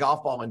Edition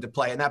golf ball into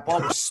play and that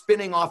ball was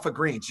spinning off of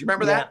greens. You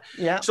remember that?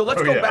 Yeah. So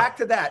let's go back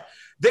to that.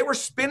 They were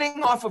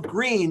spinning off of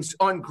greens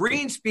on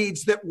green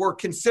speeds that were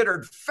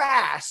considered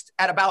fast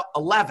at about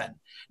 11.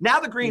 Now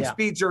the green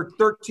speeds are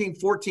 13,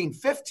 14,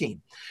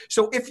 15.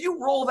 So if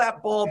you roll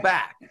that ball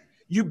back,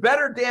 you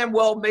better damn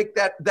well make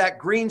that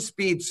green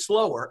speed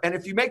slower. And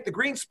if you make the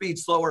green speed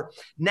slower,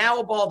 now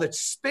a ball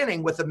that's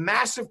spinning with the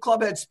massive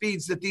clubhead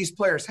speeds that these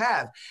players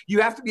have,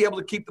 you have to be able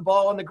to keep the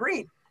ball on the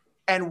green.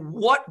 And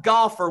what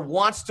golfer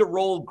wants to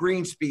roll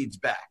green speeds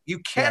back? You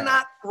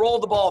cannot roll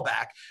the ball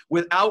back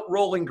without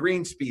rolling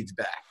green speeds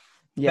back.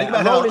 Yeah, think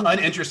about how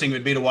uninteresting it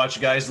would be to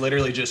watch guys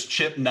literally just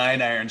chip 9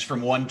 irons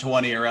from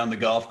 120 around the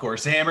golf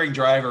course, hammering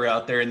driver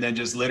out there, and then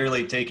just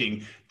literally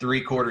taking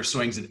 3/4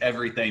 swings at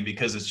everything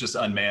because it's just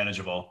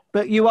unmanageable.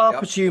 But you are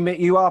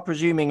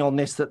presuming on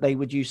this that they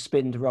would use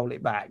spin to roll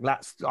it back.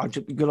 I'm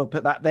just going to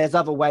put that. There's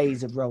other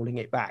ways of rolling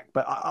it back,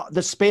 but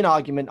the spin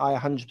argument I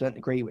 100%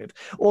 agree with.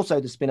 Also,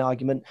 the spin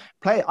argument,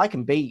 I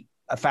can beat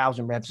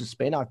 1,000 revs of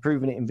spin. I've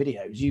proven it in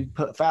videos. You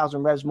put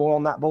 1,000 revs more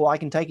on that ball, I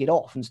can take it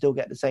off and still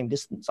get the same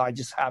distance. I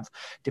just have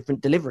different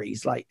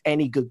deliveries. Like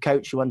any good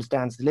coach who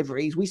understands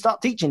deliveries, we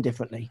start teaching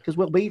differently because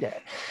we'll be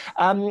there.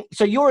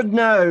 So you're a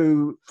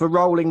no for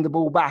rolling the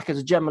ball back as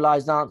a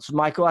generalized answer,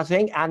 Michael, I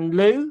think. And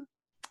Lou?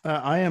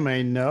 I am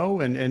a no,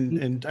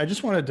 and I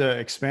just wanted to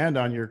expand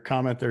on your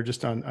comment there,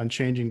 just on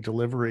changing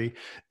delivery.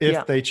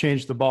 If they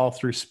change the ball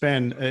through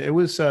spin, it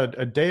was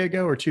a day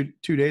ago or two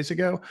days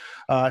ago.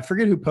 I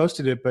forget who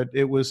posted it, but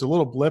it was a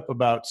little blip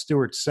about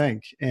Stewart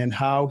Cink and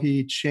how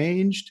he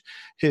changed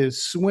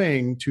his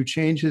swing to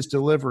change his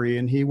delivery,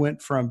 and he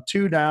went from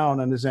 2 down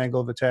on his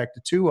angle of attack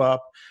to 2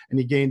 up, and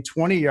he gained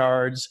 20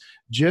 yards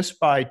just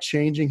by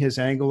changing his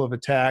angle of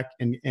attack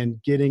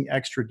and getting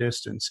extra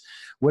distance.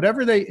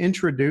 Whatever they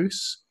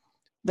introduce,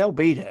 they'll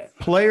beat it.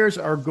 Players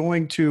are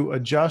going to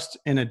adjust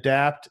and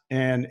adapt,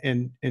 and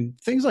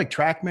things like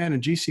TrackMan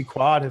and GC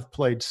Quad have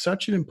played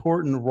such an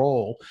important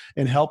role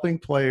in helping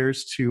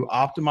players to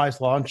optimize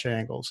launch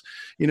angles.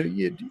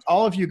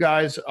 All of you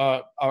guys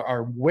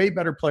are way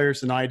better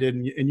players than I did,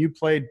 and you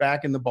played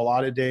back in the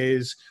Balata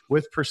days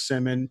with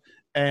Persimmon.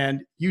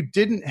 And you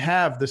didn't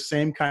have the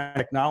same kind of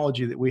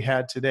technology that we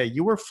had today.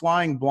 You were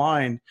flying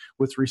blind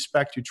with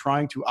respect to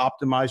trying to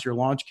optimize your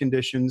launch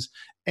conditions.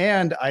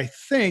 And I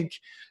think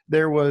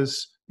there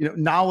was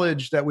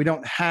knowledge that we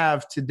don't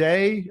have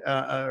today,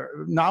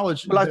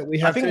 knowledge that we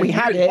have. I think we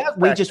had it.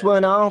 We just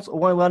weren't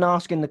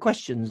asking the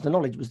questions. The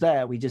knowledge was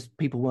there.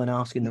 People weren't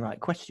asking the right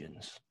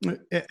questions.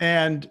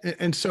 And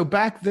so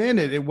back then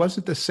it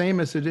wasn't the same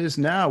as it is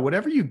now.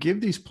 Whatever you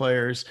give these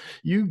players,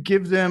 you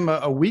give them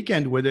a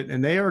weekend with it,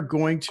 and they are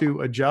going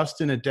to adjust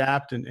and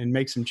adapt and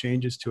make some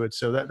changes to it.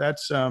 So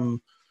that's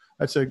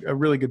a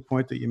really good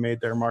point that you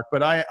made there, Mark.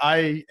 But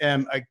I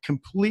am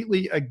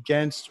completely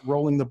against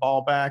rolling the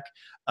ball back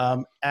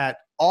at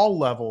all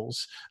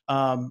levels,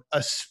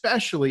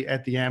 especially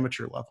at the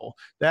amateur level.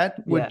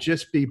 That would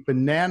just be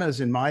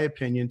bananas, in my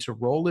opinion, to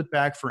roll it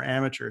back for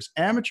amateurs.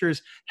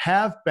 Amateurs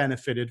have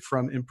benefited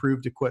from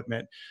improved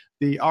equipment.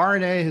 The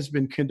R&A has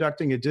been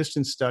conducting a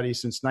distance study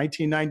since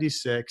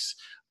 1996.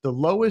 The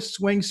lowest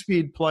swing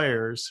speed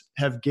players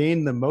have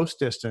gained the most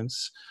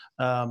distance.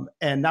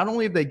 And not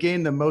only have they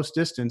gained the most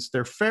distance,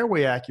 their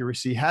fairway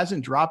accuracy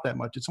hasn't dropped that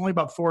much. It's only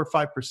about 4 or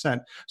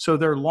 5%. So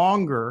they're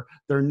longer.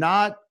 They're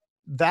not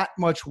that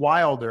much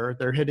wilder.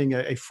 They're hitting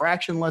a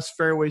fraction less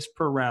fairways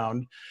per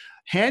round.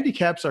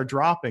 Handicaps are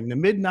dropping. The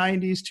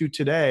mid-90s to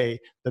today,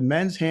 the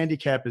men's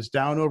handicap is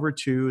down over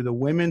 2. The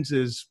women's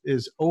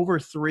is over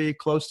 3,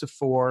 close to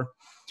 4.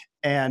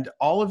 And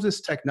all of this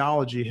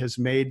technology has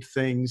made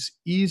things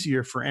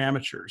easier for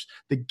amateurs.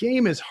 The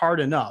game is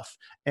hard enough,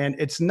 and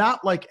it's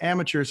not like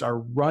amateurs are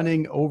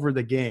running over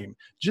the game.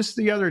 Just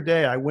the other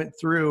day, I went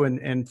through,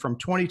 and from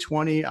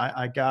 2020,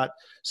 I got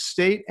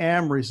state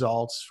AM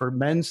results for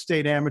men's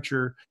state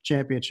amateur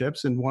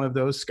championships, and one of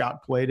those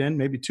Scott played in,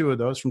 maybe 2 of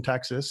those from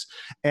Texas.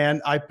 And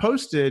I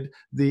posted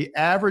the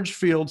average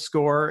field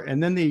score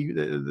and then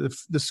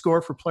the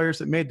score for players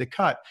that made the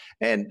cut.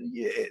 And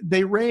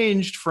they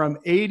ranged from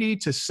 80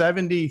 to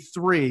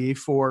 73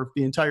 for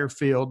the entire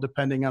field,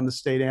 depending on the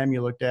state AM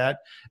you looked at.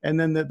 And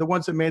then the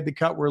ones that made the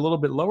cut were a little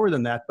bit lower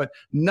than that. But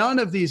none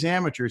of these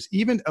amateurs,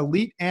 even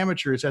elite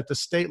amateurs at the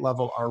state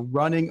level, are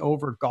running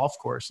over golf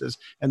courses.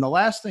 And the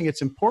last thing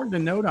it's important to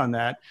note on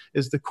that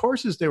is the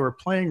courses they were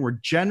playing were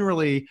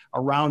generally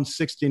around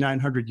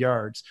 6,900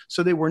 yards.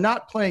 So they were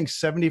not playing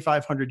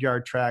 7,500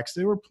 yard tracks.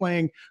 They were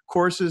playing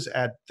courses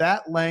at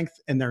that length,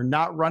 and they're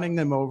not running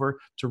them over.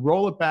 To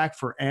roll it back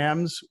for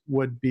AMs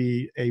would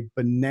be a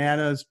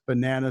bananas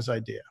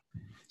idea.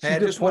 Hey, I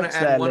just want to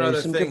add one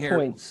other thing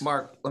here,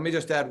 Mark. Let me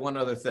just add one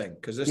other thing,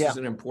 because this is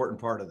an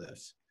important part of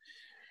this.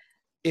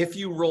 If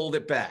you rolled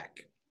it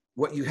back,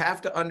 what you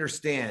have to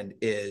understand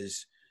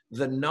is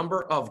the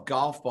number of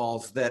golf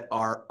balls that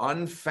are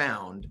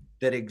unfound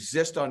that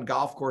exist on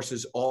golf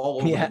courses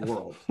all over the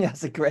world.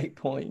 That's a great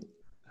point.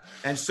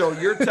 And so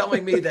you're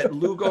telling me that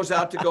Lou goes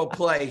out to go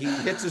play, he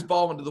hits his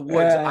ball into the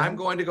woods, I'm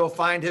going to go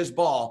find his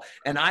ball,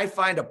 and I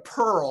find a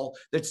pearl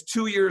that's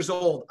 2 years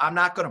old. I'm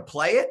not going to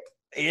play it?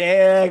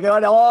 Yeah, go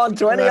on,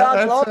 20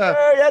 yards longer.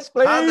 Yes,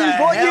 please. How the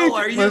hell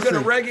are you going to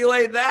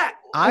regulate that?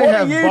 I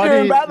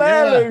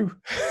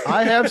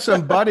have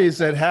some buddies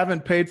that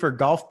haven't paid for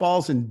golf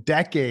balls in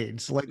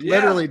decades,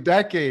 literally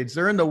decades.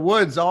 They're in the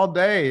woods all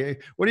day.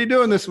 What are you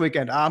doing this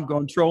weekend? I'm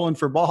going trolling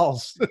for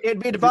balls.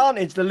 It'd be an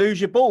advantage to lose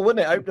your ball,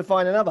 wouldn't it? Hope to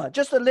find another.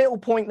 Just a little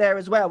point there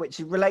as well, which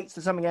relates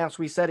to something else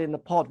we said in the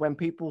pod when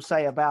people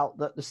say about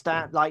the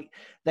stat, like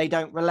they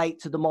don't relate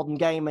to the modern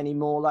game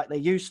anymore like they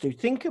used to.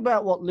 Think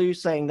about what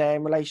Lou's saying there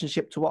in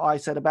relationship to what I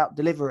said about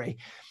delivery.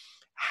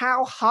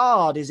 How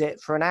hard is it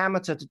for an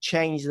amateur to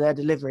change their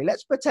delivery?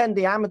 Let's pretend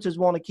the amateurs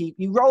want to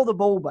you roll the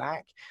ball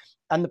back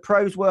and the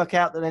pros work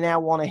out that they now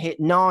want to hit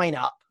 9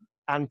 up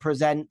and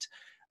present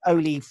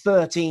only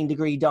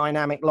 13-degree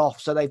dynamic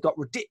loft. So they've got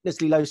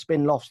ridiculously low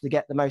spin lofts to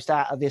get the most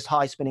out of this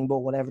high spinning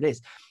ball, whatever it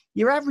is.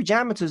 Your average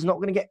amateur is not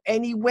going to get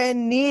anywhere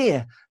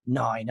near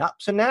 9 up.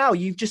 So now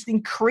you've just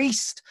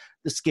increased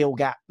the skill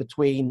gap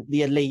between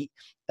the elite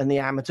and the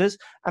amateurs,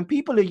 and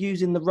people are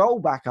using the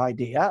rollback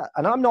idea.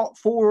 And I'm not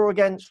for or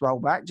against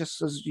rollback,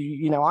 just as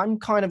you know, I'm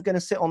kind of going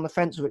to sit on the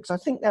fence with it because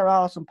I think there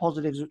are some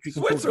positives which we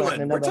can talk about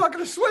in We're talking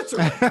to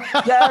Switzerland.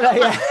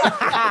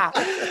 yeah.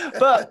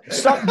 But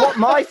what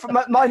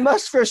my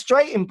most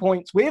frustrating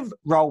points with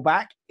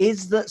rollback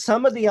is that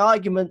some of the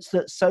arguments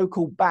that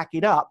so-called back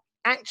it up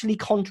actually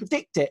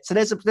contradict it. So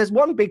there's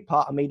one big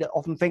part of me that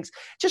often thinks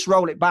just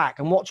roll it back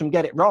and watch them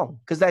get it wrong,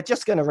 because they're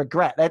just going to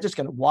regret. They're just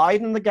going to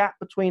widen the gap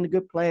between the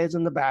good players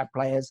and the bad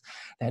players.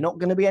 They're not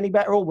going to be any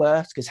better or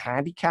worse because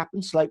handicap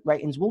and slope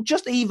ratings will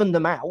just even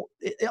them out.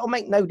 It'll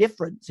make no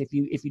difference if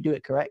you do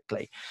it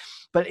correctly.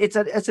 But it's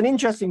an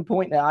interesting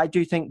point there. I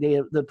do think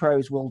the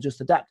pros will just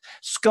adapt.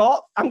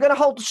 Scott, I'm going to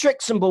hold the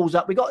Strixon balls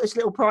up. We got this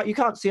little you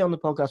can't see on the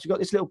podcast. We've got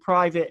this little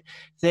private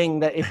thing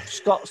that if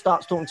Scott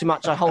starts talking too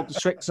much, I hold the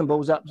Strixon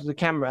balls up to the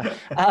camera.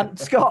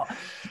 Scott,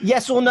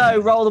 yes or no?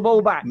 Roll the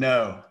ball back.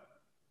 No.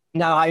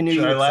 No, I knew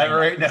you would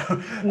elaborate. No.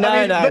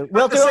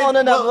 We'll do it on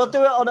another. We'll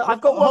do it on. I've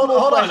got one more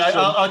Hold on.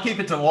 question. I'll keep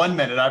it to 1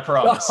 minute. I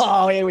promise.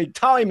 Oh, here we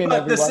time him.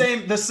 But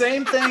everyone. the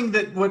same thing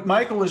that what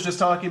Michael was just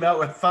talking about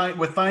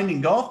with finding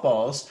golf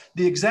balls.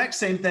 The exact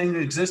same thing that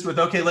exists with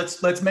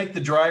let's make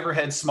the driver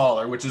head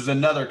smaller, which is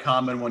another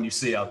common one you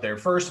see out there.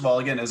 First of all,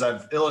 again, as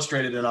I've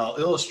illustrated and I'll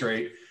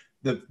illustrate,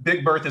 the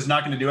Big Bertha is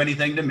not going to do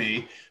anything to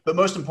me. But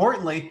most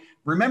importantly,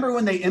 remember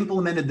when they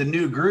implemented the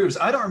new grooves?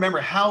 I don't remember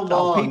how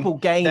long people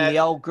gained the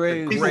old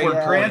grooves. People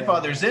were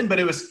grandfathers in, but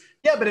it was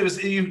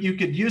you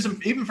could use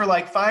them even for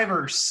like 5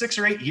 or 6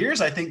 or 8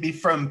 years. I think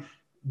from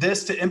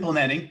this to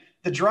implementing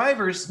the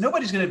drivers.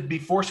 Nobody's going to be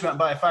forced to go out and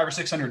buy a $500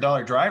 or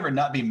 $600 driver and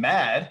not be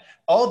mad.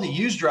 All the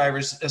used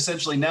drivers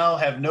essentially now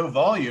have no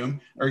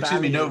volume, or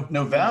excuse me,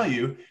 no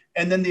value.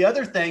 And then the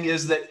other thing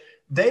is that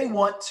they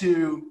want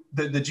to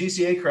the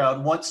GCA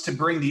crowd wants to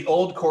bring the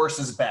old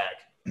courses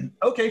back.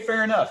 Okay,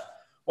 fair enough.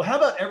 Well, how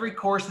about every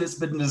course that's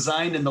been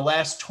designed in the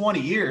last 20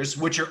 years,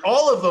 which are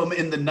all of them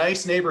in the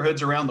nice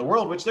neighborhoods around the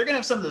world, which they're going to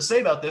have something to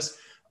say about this.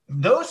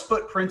 Those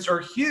footprints are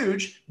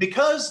huge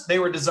because they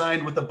were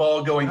designed with the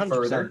ball going 100%.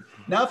 Further.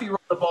 Now, if you roll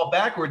the ball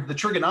backward, the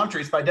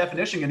trigonometry is by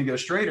definition going to go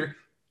straighter.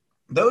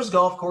 Those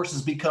golf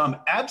courses become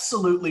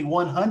absolutely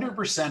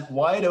 100%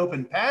 wide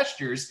open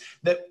pastures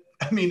that,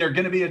 are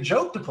going to be a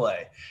joke to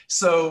play.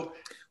 So,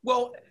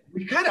 well,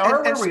 we kind of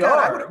are where we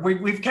are.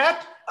 We've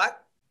capped.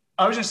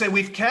 I was going to say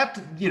we've capped,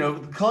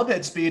 club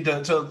head speed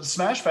to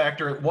smash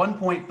factor at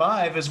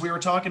 1.5, as we were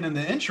talking in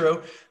the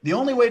intro. The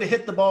only way to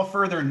hit the ball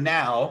further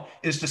now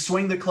is to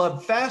swing the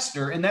club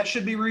faster, and that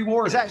should be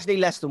rewarded. It's actually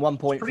less than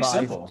 1.5. Pretty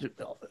simple.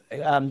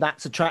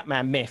 That's a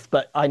TrackMan myth,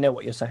 but I know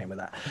what you're saying with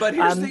that. But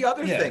here's the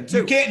other thing,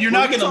 too. You're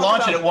not going to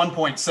launch it at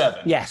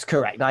 1.7. Yes,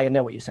 correct. I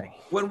know what you're saying.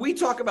 When we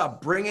talk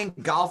about bringing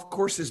golf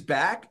courses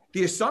back,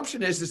 the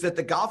assumption is that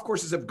the golf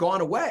courses have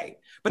gone away.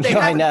 But they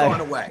haven't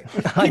gone away.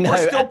 People are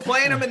still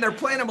playing them, and they're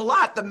playing them a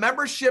lot. The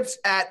memberships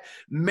at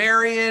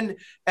Marion,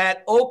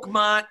 at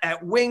Oakmont,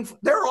 at Wing,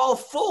 they're all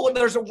full, and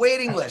there's a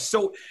waiting list.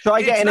 So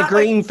try getting a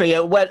green fee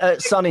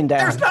at Sunningdale.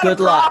 There's not Good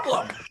a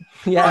problem. Luck.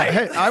 Yeah. Right.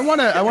 Hey, I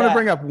want to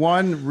bring up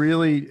one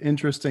really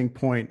interesting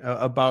point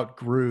about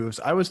grooves.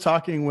 I was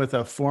talking with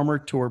a former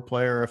tour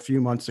player a few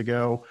months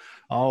ago.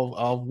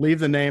 I'll leave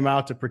the name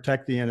out to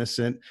protect the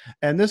innocent.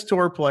 And this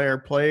tour player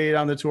played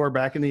on the tour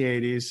back in the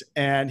 80s,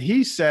 and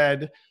he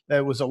said that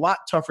it was a lot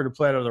tougher to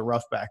play out of the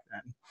rough back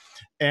then.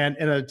 And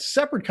in a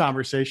separate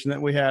conversation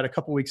that we had a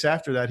couple weeks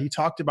after that, he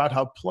talked about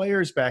how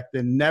players back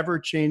then never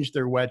changed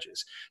their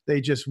wedges. They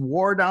just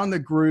wore down the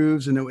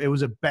grooves, and it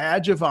was a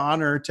badge of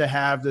honor to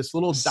have this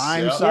little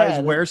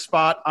dime-sized wear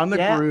spot on the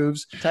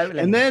grooves.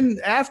 Totally. And then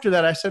after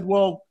that, I said,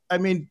 well,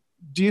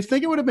 do you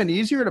think it would have been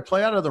easier to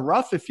play out of the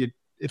rough if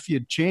you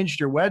changed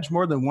your wedge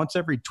more than once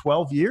every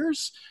 12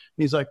 years?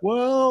 And he's like,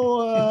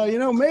 well,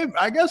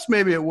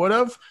 maybe it would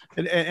have.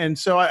 And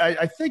so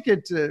I think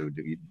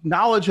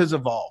knowledge has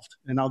evolved,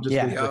 and I'll just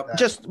leave it at that.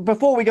 Just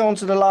before we go on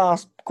to the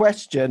last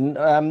question,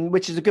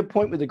 which is a good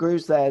point with the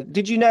grooves there.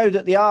 Did you know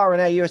that the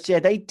R&A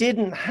USGA, they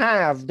didn't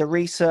have the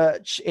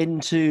research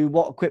into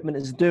what equipment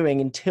is doing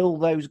until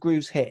those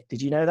grooves hit?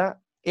 Did you know that?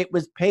 It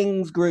was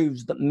Ping's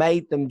grooves that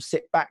made them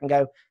sit back and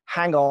go,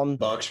 hang on,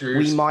 box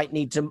grooves. we might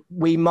need to,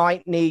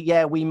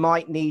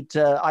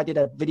 I did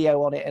a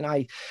video on it,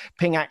 and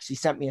Ping actually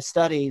sent me a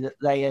study that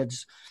they had,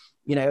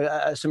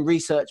 some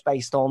research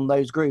based on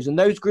those grooves, and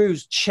those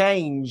grooves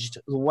changed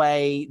the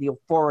way the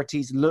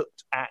authorities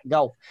looked at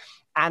golf.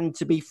 And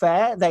to be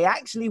fair, they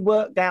actually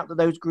worked out that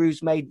those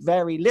grooves made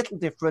very little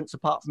difference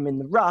apart from in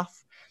the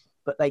rough,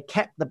 but they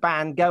kept the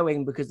ban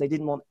going because they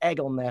didn't want egg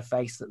on their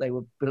face that they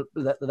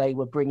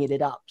were bringing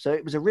it up. So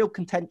it was a real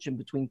contention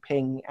between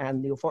Ping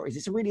and the authorities.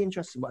 It's a really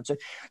interesting one.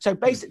 So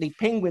basically,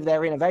 Ping with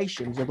their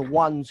innovations are the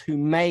ones who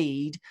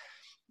made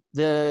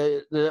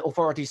the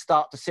authorities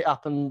start to sit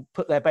up and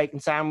put their bacon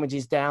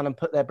sandwiches down and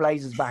put their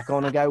blazers back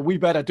on and go, we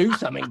better do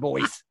something,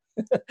 boys.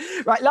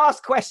 Right,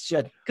 last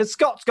question, because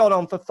Scott's gone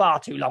on for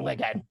far too long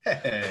again.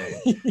 Hey.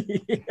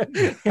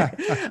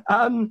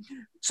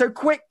 So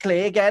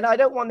quickly, again, I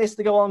don't want this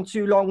to go on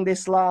too long,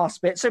 this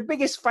last bit. So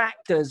biggest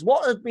factors,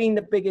 what have been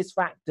the biggest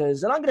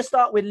factors? And I'm going to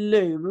start with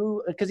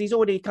Lou, because he's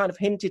already kind of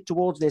hinted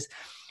towards this.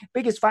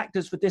 Biggest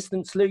factors for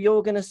distance, Lou,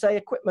 you're going to say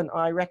equipment,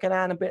 I reckon,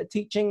 and a bit of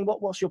teaching.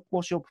 What's your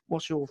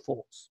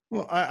thoughts?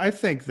 Well, I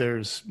think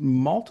there's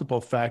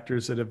multiple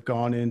factors that have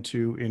gone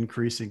into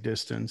increasing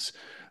distance.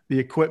 The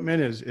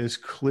equipment is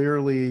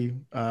clearly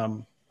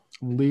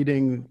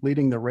leading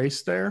the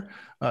race there.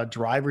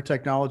 Driver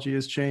technology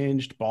has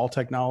changed, ball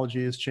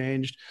technology has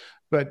changed,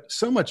 but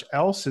so much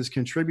else has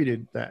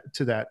contributed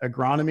to that.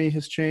 Agronomy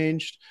has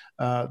changed.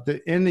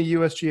 In the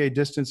USGA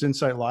Distance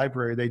Insight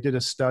Library, they did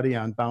a study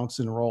on bounce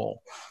and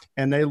roll,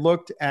 and they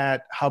looked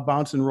at how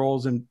bounce and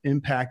rolls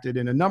impacted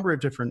in a number of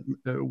different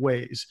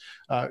ways.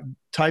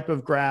 Type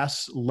of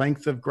grass,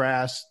 length of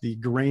grass, the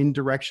grain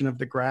direction of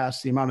the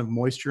grass, the amount of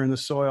moisture in the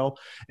soil.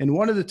 And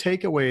one of the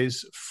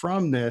takeaways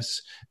from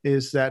this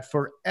is that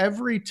for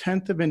every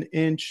 1/10 of an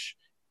inch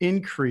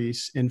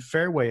increase in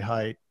fairway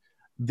height,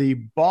 the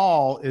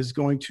ball is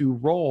going to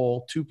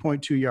roll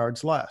 2.2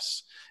 yards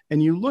less.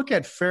 And you look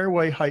at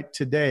fairway height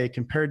today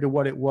compared to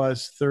what it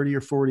was 30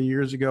 or 40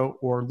 years ago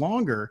or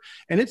longer,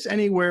 and it's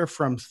anywhere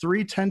from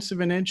 3/10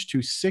 of an inch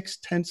to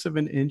 6/10 of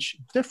an inch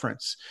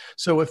difference.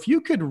 So if you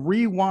could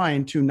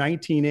rewind to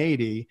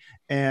 1980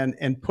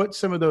 and put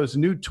some of those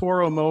new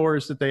Toro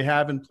mowers that they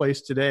have in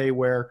place today,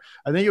 where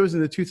I think it was in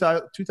the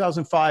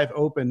 2005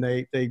 Open,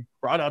 they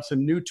brought out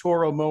some new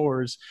Toro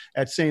mowers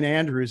at St.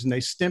 Andrews, and they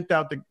stimped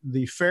out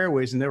the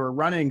fairways, and they were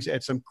running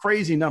at some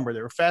crazy number.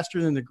 They were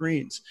faster than the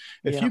greens.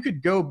 If you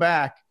could go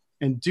back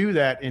and do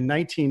that in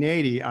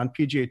 1980 on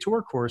PGA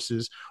Tour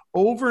courses,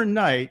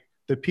 overnight,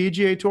 the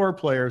PGA Tour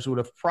players would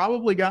have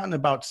probably gotten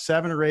about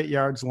 7 or 8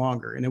 yards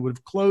longer, and it would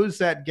have closed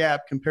that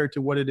gap compared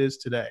to what it is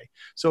today.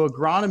 So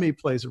agronomy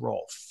plays a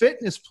role.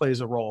 Fitness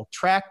plays a role.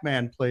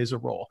 TrackMan plays a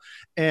role.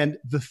 And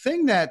the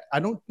thing that I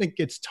don't think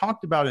gets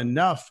talked about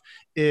enough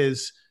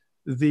is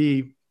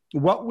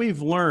what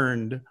we've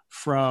learned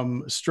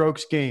from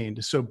strokes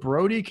gained. So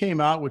Brody came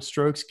out with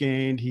strokes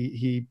gained.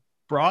 He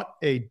brought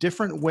a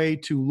different way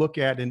to look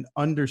at and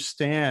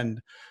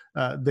understand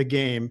the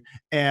game,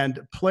 and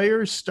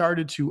players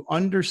started to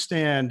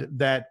understand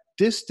that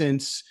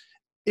distance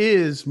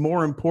is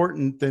more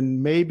important than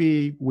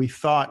maybe we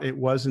thought it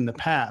was in the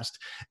past.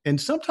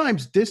 And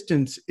sometimes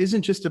distance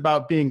isn't just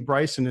about being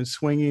Bryson and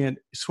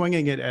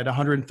swinging it at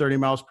 130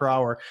 miles per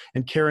hour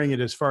and carrying it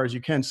as far as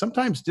you can.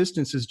 Sometimes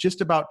distance is just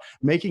about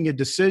making a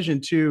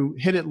decision to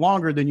hit it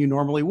longer than you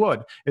normally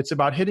would. It's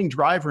about hitting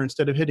driver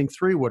instead of hitting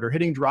 3-wood, or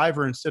hitting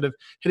driver instead of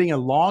hitting a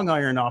long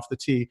iron off the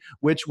tee,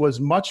 which was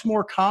much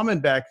more common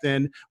back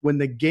then when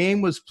the game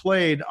was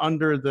played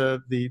under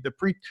the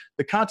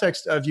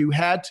context of you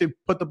had to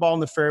put the ball in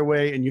the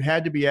fairway and you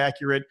had to be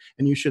accurate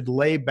and you should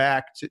lay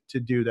back to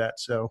do that.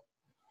 So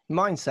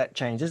mindset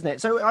change, isn't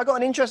it? So I got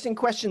an interesting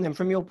question then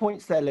from your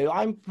points there, Lou.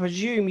 I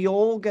presume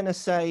you're going to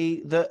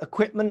say that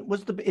equipment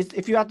was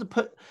if you had to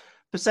put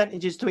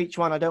percentages to each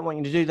one, I don't want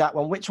you to do that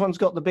one. Which one's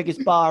got the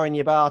biggest bar in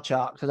your bar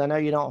chart? Because I know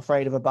you're not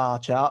afraid of a bar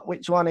chart.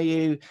 Which one are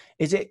you?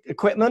 Is it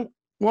equipment?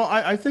 Well,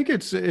 I think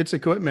it's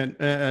equipment,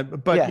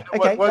 but yeah, you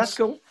know, okay, that's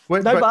cool.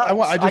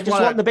 I just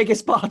want the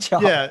biggest bar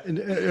chart. Yeah,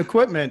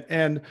 equipment.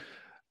 And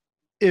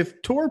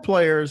if tour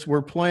players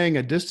were playing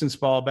a distance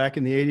ball back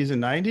in the 80s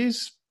and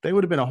 90s, they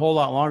would have been a whole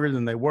lot longer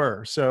than they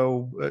were.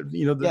 So,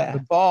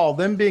 the ball,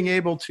 them being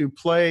able to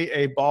play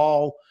a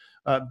ball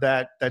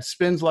that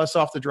spins less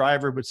off the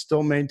driver, but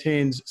still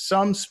maintains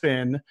some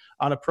spin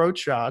on approach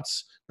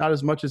shots, not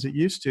as much as it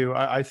used to,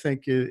 I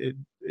think it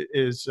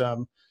is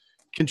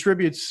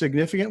contributes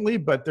significantly.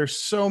 But there's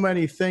so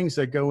many things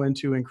that go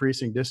into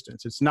increasing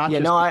distance. It's not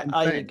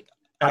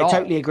I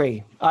totally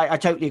agree. I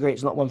totally agree.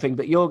 It's not one thing,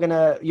 but you're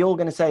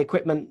gonna say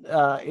equipment.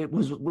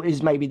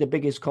 Is maybe the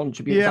biggest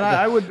contributor. Yeah,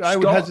 I would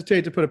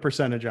hesitate to put a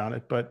percentage on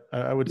it, but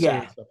I would say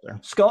it's up there.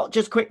 Scott,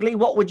 just quickly,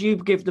 what would you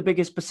give the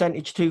biggest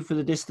percentage to for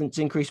the distance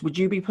increase? Would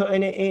you be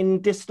putting it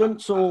in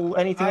distance or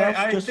anything else?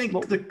 I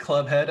think the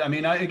club head. I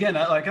mean,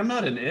 I'm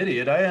not an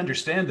idiot. I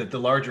understand that the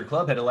larger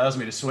club head allows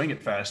me to swing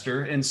it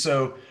faster, and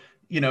so.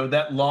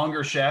 That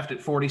longer shaft at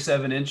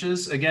 47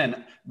 inches,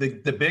 again, the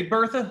Big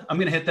Bertha, I'm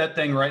going to hit that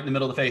thing right in the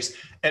middle of the face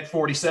at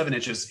 47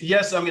 inches.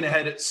 Yes, I'm going to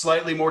head it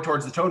slightly more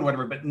towards the toe and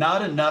whatever, but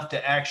not enough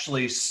to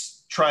actually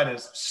try to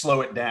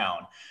slow it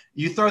down.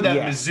 You throw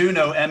that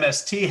Mizuno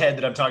MST head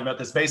that I'm talking about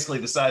that's basically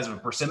the size of a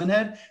persimmon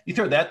head, you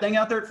throw that thing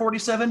out there at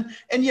 47,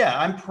 and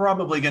I'm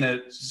probably going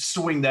to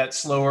swing that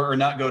slower or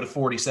not go to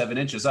 47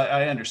 inches.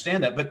 I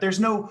understand that, but there's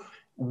no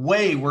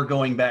way we're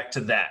going back to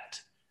that.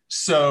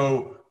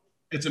 So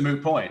it's a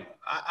moot point.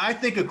 I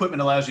think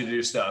equipment allows you to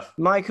do stuff.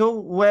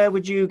 Michael, where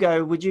would you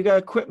go? Would you go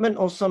equipment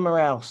or somewhere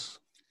else?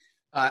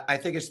 I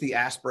think it's the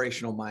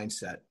aspirational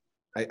mindset.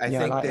 I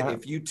think that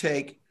if you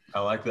take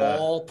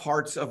all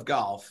parts of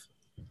golf,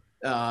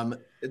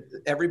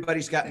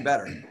 everybody's gotten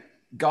better.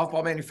 Golf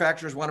ball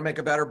manufacturers want to make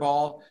a better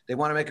ball. They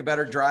want to make a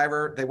better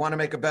driver. They want to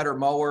make a better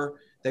mower.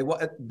 They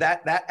want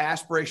that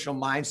aspirational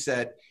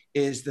mindset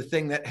is the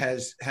thing that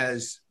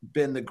has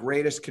been the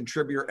greatest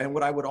contributor. And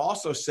what I would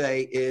also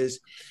say is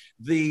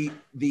the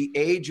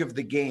age of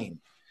the game.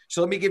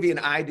 So let me give you an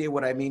idea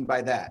what I mean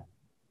by that.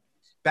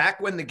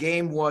 Back when the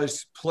game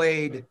was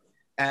played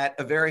at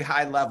a very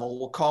high level,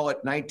 we'll call it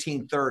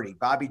 1930,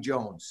 Bobby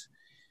Jones.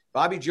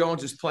 Bobby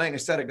Jones is playing a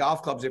set of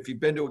golf clubs. If you've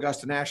been to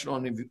Augusta National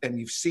and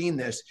you've seen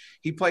this,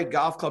 he played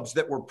golf clubs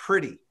that were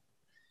pretty,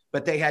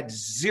 but they had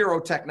zero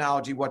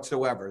technology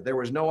whatsoever. There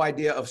was no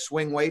idea of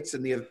swing weights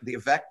and the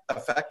effect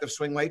of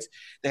swing weights.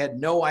 They had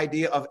no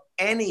idea of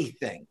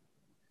anything.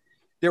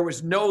 There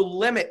was no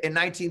limit in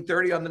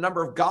 1930 on the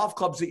number of golf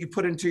clubs that you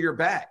put into your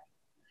bag.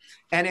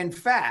 And in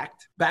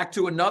fact, back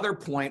to another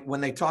point,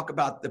 when they talk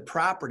about the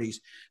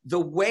properties, the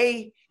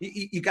way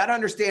you got to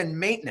understand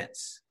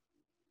maintenance.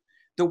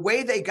 The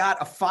way they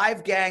got a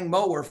 5-gang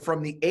mower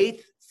from the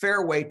 8th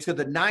fairway to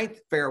the 9th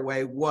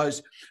fairway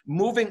was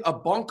moving a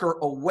bunker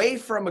away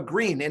from a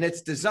green in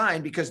its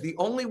design, because the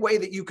only way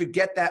that you could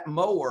get that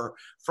mower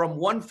from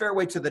one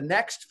fairway to the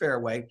next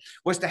fairway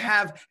was to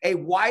have a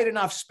wide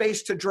enough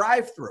space to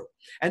drive through.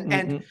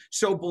 And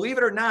so, believe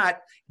it or not,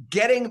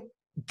 getting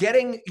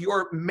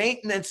your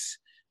maintenance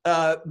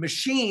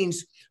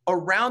machines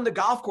around the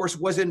golf course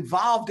was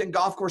involved in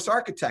golf course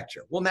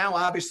architecture. Well, now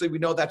obviously we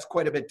know that's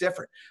quite a bit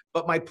different.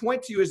 But my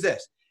point to you is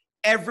this: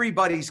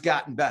 everybody's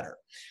gotten better.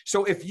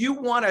 So if you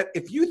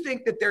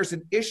think that there's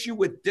an issue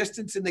with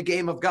distance in the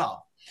game of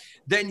golf,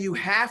 then you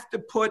have to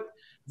put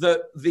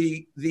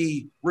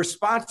the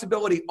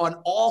responsibility on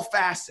all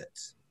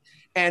facets.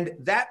 And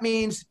that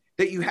means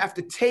that you have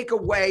to take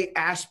away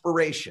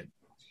aspiration.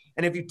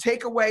 And if you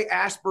take away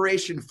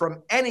aspiration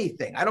from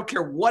anything, I don't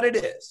care what it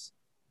is,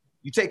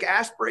 you take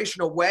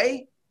aspiration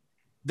away,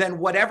 then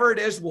whatever it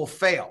is will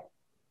fail.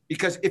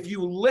 Because if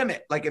you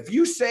limit, like if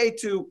you say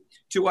to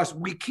us,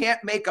 we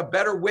can't make a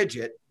better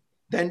widget,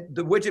 then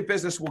the widget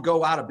business will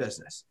go out of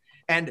business.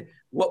 And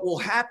what will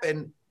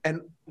happen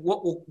and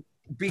what will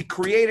be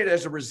created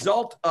as a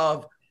result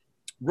of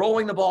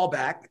rolling the ball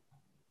back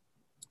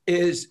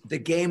is the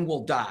game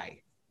will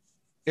die.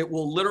 It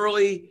will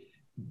literally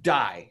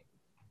die.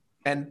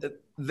 And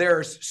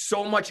there's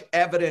so much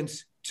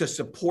evidence to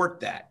support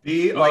that.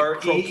 BREED.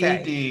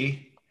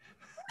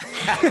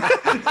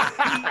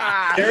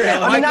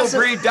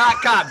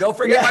 MichaelBreed.com. Don't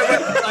forget my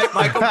website,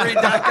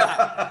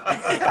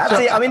 MichaelBreed.com. That's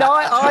it. I mean,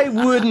 I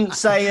wouldn't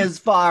say as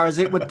far as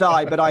it would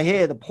die, but I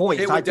hear the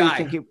point. I do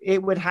think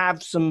it would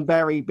have some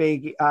very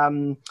big,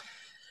 I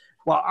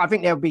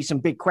think there would be some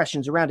big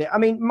questions around it. I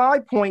mean, my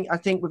point, I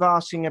think, with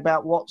asking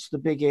about what's the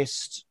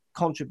biggest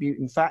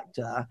contributing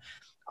factor,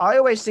 I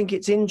always think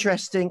it's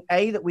interesting,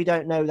 that we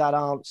don't know that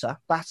answer.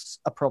 That's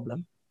a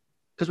problem.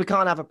 Because we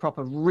can't have a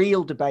proper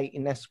real debate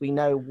unless we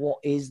know what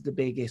is the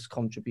biggest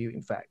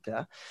contributing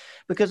factor.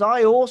 Because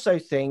I also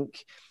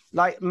think,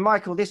 like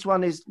Michael, this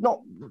one is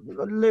not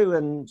Lou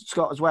and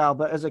Scott as well,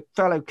 but as a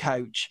fellow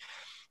coach,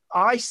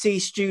 I see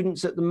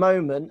students at the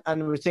moment,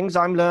 and with things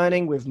I'm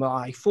learning with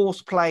my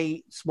force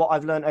plates, what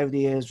I've learned over the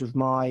years with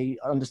my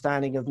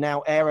understanding of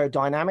now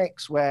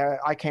aerodynamics, where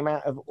I came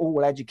out of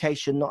all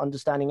education not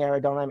understanding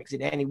aerodynamics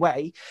in any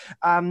way.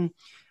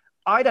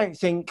 I don't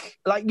think,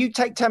 like, you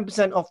take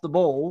 10% off the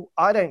ball.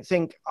 I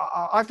think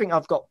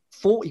I've got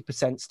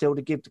 40% still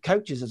to give to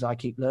coaches as I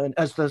keep learning,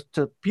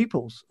 to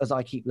pupils as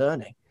I keep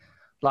learning.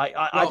 Like,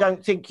 I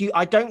don't think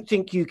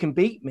you can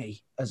beat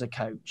me as a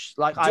coach.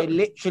 Like, I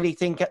literally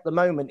think at the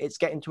moment it's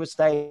getting to a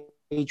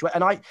stage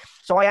where, I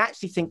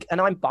actually think, and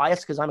I'm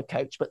biased because I'm a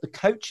coach, but the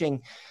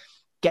coaching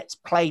gets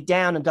played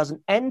down and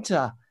doesn't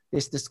enter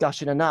this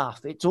discussion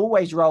enough. It's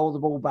always roll the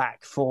ball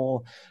back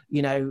for,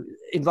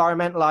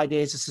 environmental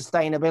ideas of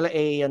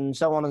sustainability and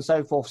so on and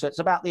so forth. So it's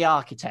about the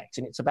architect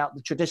and it's about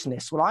the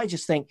traditionalists. Well, I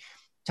just think,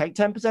 take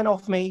 10%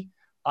 off me,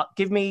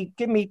 give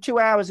me 2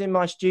 hours in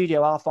my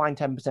studio, I'll find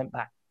 10%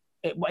 back.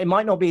 It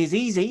might not be as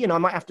easy, I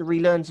might have to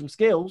relearn some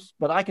skills,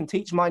 but I can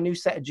teach my new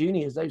set of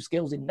juniors those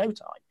skills in no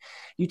time.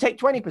 You take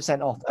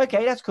 20% off.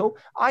 Okay, that's cool.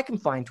 I can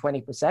find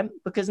 20%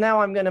 because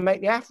now I'm going to make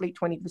the athlete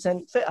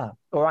 20% fitter,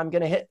 or I'm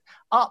going to hit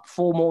up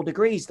 4 more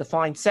degrees to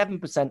find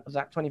 7% of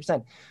that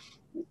 20%.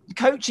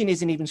 Coaching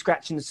isn't even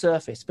scratching the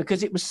surface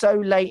because it was so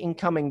late in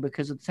coming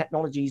because of the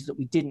technologies that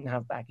we didn't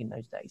have back in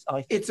those days.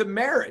 It's a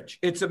marriage.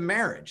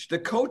 The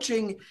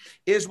coaching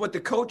is what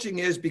the coaching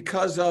is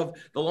because of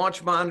the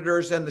launch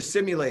monitors and the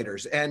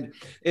simulators. And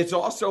it's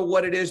also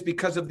what it is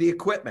because of the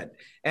equipment.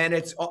 And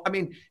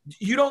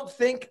you don't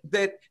think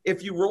that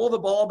if you roll the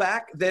ball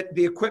back that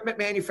the equipment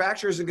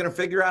manufacturers are going to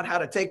figure out how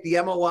to take the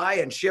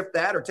MOI and shift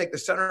that, or take the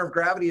center of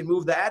gravity and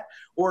move that,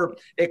 or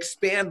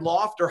expand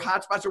loft or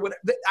hotspots or whatever.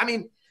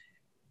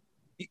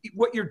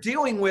 What you're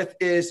dealing with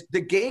is the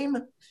game.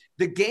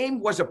 The game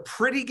was a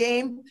pretty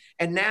game,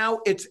 and now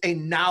it's a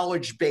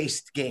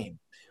knowledge-based game.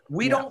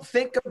 We don't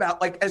think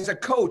about, like, as a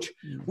coach,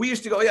 we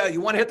used to go,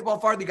 you want to hit the ball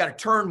farther, you got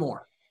to turn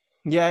more.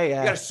 You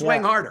got to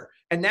swing harder.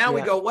 And now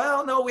we go,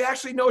 well, no, we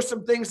actually know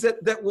some things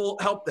that will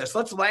help this.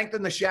 Let's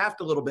lengthen the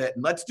shaft a little bit,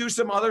 and let's do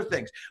some other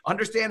things.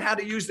 Understand how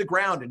to use the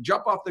ground and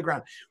jump off the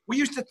ground. We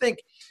used to think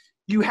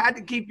you had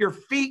to keep your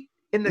feet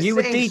in the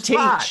same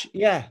spot.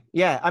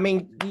 Yeah. I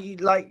mean,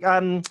 like,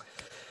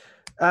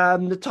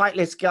 The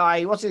Titleist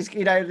guy, what's his,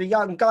 the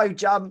young guy who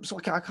jumps.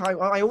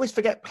 I always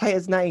forget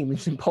players'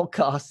 names in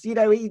podcasts.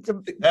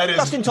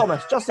 Justin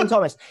Thomas. Justin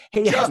Thomas.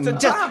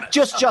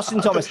 Just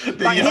Justin Thomas.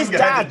 Like his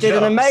dad did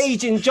an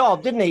amazing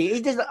job, didn't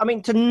he?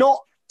 To not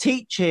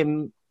teach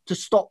him to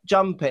stop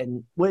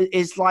jumping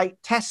is like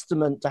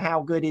testament to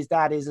how good his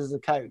dad is as a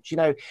coach.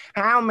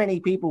 How many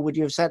people would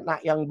you have sent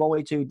that young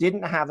boy to,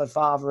 didn't have a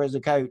father as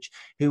a coach,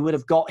 who would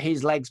have got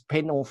his legs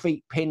pinned or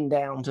feet pinned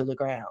down to the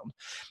ground?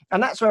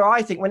 And that's where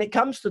I think, when it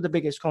comes to the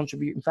biggest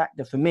contributing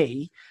factor for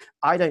me,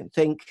 I don't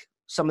think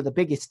some of the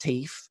biggest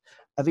teeth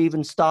have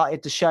even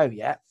started to show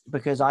yet,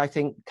 because I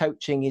think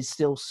coaching is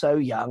still so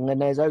young,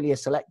 and there's only a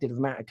selective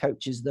amount of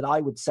coaches that I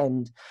would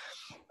send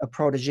a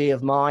protege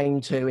of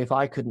mine to if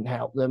I couldn't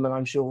help them. And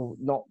I'm sure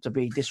not to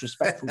be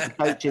disrespectful to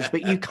coaches,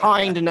 but you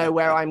kind of know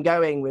where I'm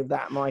going with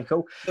that,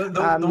 Michael.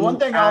 The one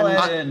thing I'll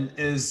add in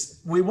is,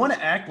 we want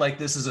to act like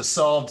this is a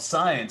solved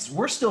science.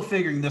 We're still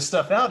figuring this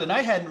stuff out. And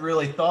I hadn't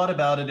really thought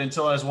about it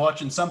until I was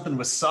watching something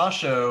with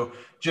Sasho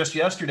just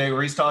yesterday,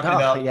 where he's talking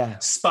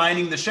about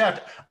spining the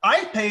shaft.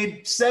 I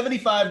paid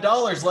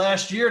 $75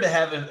 last year to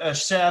have a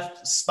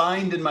shaft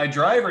spined in my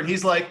driver. And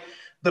he's like,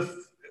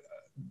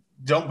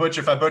 don't butcher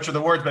if I butcher the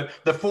words, but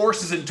the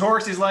forces and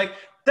torques, he's like,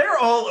 they're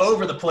all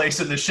over the place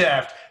in the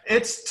shaft.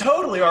 It's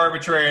totally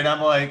arbitrary. And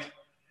I'm like,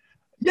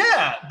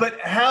 yeah, but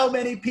how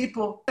many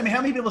people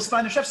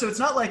spine the shaft? So it's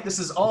not like this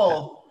is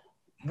all,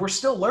 we're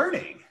still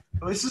learning.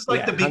 This is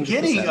like the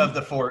beginning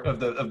 100%.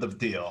 of the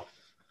deal.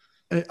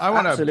 I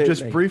want to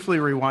just briefly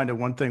rewind to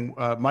one thing.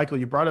 Michael,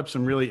 you brought up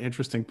some really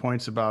interesting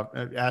points about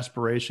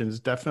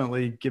aspirations,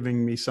 definitely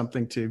giving me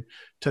something to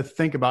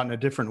think about in a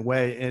different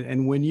way.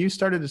 And when you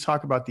started to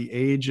talk about the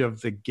age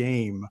of the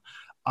game,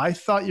 I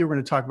thought you were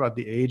going to talk about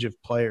the age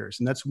of players.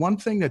 And that's one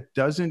thing that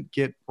doesn't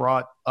get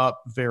brought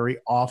up very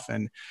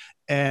often.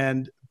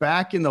 And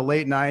back in the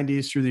late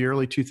 90s through the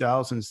early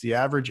 2000s, the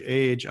average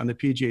age on the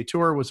PGA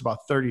Tour was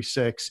about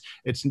 36.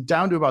 It's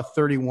down to about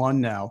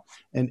 31 now.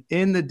 And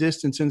in the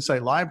Distance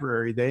Insight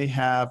Library, they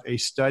have a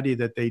study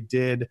that they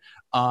did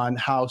on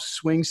how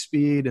swing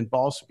speed and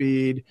ball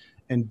speed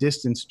and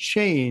distance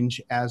change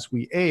as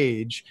we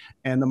age.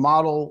 And the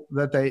model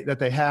that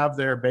they have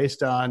there,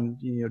 based on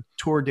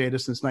tour data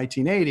since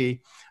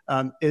 1980,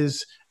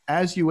 is,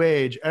 as you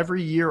age,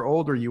 every year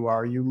older you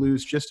are, you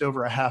lose just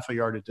over a half a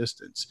yard of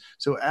distance.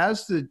 So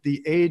as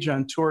the age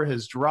on tour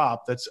has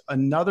dropped, that's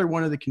another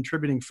one of the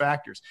contributing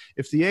factors.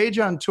 If the age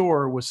on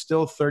tour was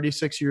still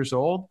 36 years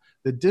old,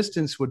 the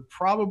distance would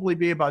probably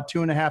be about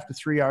 2.5 to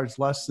 3 yards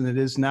less than it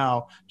is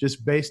now,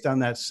 just based on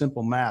that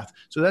simple math.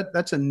 So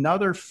that's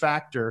another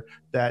factor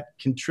that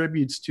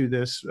contributes to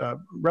this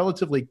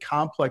relatively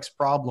complex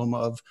problem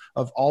of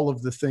all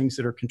of the things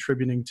that are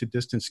contributing to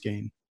distance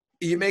gain.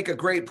 You make a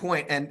great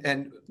point,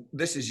 and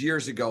this is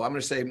years ago. I'm going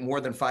to say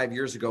more than 5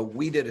 years ago.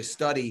 We did a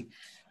study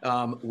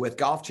with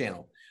Golf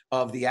Channel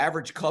of the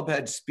average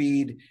clubhead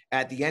speed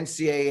at the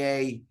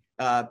NCAA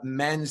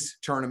men's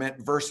tournament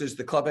versus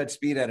the clubhead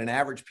speed at an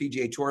average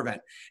PGA Tour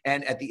event.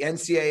 And at the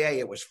NCAA,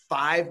 it was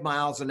 5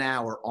 miles an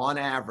hour on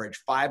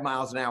average, 5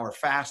 miles an hour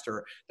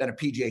faster than a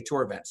PGA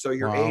Tour event. So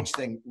your age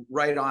thing,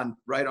 right on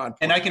point.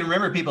 And I can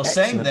remember people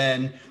saying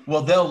then,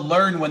 well, they'll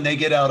learn when they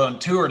get out on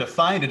tour to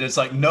find it. It's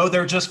like, no,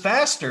 they're just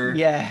faster.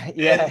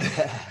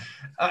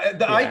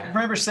 I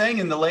remember saying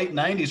in the late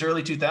 90s,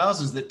 early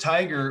 2000s, that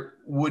Tiger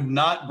would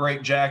not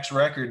break Jack's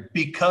record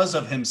because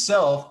of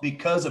himself,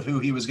 because of who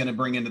he was going to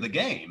bring into the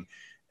game.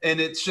 And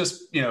it's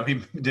just, he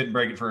didn't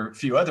break it for a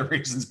few other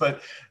reasons,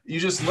 but you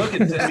just look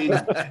at,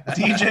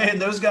 DJ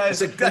and those guys.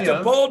 That's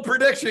a bold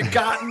prediction,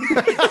 Cotton.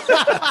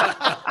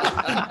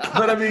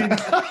 But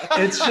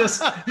it's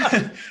just,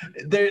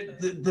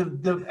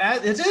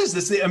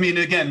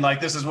 again, like,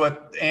 this is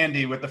what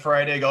Andy with the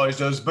fried egg always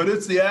does, but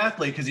it's the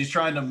athlete, because he's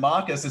trying to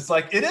mock us. It's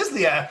like, it is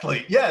the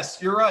athlete. Yes,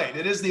 you're right.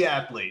 It is the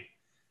athlete.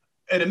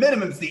 At a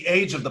minimum, it's the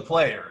age of the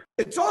player.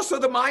 It's also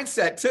the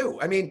mindset too.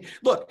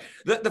 Look,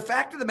 the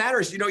fact of the matter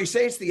is, you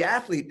say it's the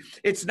athlete.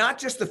 It's not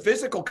just the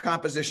physical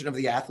composition of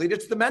the athlete.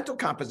 It's the mental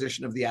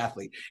composition of the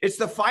athlete. It's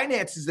the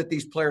finances that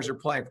these players are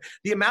playing for.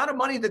 The amount of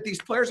money that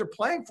these players are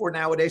playing for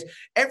nowadays.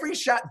 Every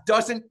shot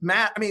doesn't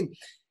matter.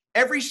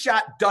 Every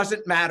shot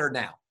doesn't matter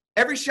now.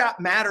 Every shot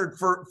mattered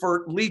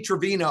for Lee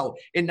Trevino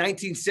in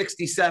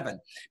 1967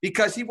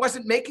 because he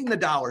wasn't making the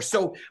dollars.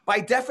 So by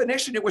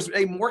definition, it was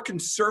a more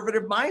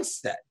conservative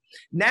mindset.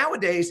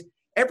 Nowadays,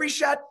 every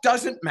shot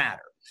doesn't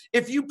matter.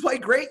 If you play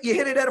great, you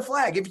hit it at a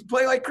flag. If you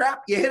play like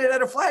crap, you hit it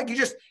at a flag. You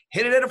just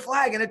hit it at a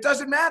flag, and it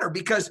doesn't matter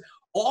because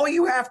all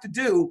you have to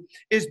do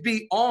is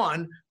be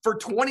on for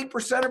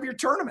 20% of your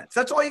tournaments.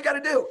 That's all you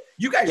got to do.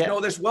 You guys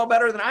know this well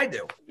better than I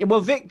do.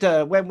 Well,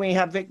 Victor, when we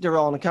had Victor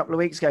on a couple of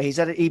weeks ago, he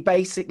said he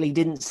basically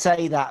didn't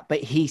say that,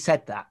 but he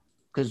said that.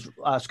 Because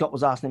Scott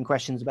was asking him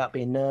questions about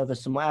being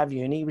nervous and what have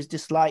you. And he was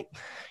just like,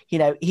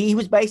 he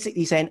was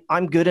basically saying,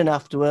 I'm good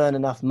enough to earn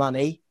enough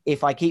money.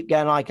 If I keep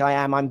going like I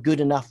am, I'm good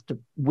enough to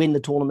win the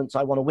tournaments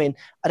I want to win.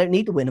 I don't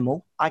need to win them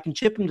all. I can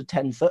chip them to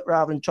 10 foot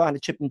rather than trying to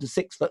chip them to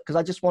 6 foot because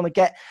I just want to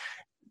get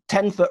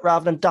 10 foot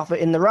rather than duff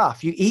it in the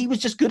rough. He was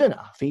just good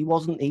enough. He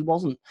wasn't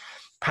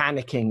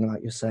panicking,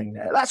 like you're saying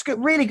there. That's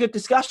good. Really good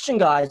discussion,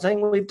 guys. I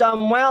think we've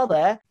done well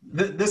there.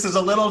 This is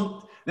a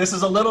little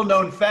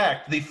known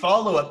fact. The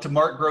follow-up to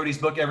Mark Grote's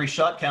book, Every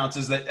Shot Counts,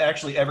 is that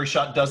actually every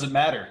shot doesn't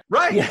matter.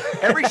 Right. Yeah.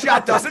 Every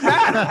shot doesn't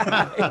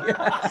matter.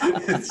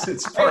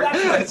 It's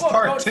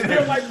part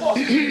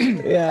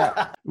two.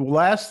 Yeah.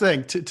 Last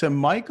thing, to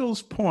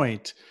Michael's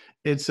point,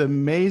 it's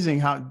amazing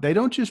how they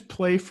don't just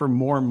play for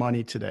more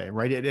money today,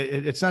 right?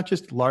 It's not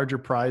just larger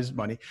prize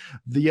money.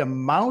 The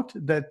amount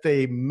that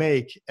they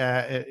make,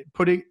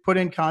 put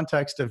in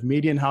context of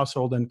median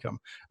household income.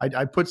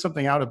 I put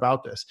something out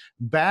about this.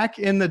 Back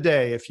in the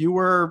day, if you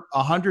were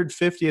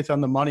 150th on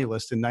the money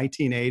list in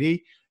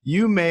 1980,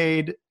 you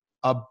made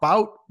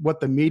about what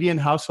the median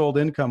household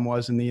income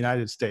was in the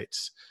United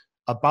States.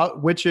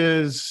 Which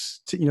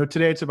is,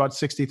 today it's about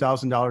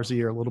 $60,000 a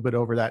year, a little bit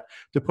over that,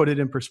 to put it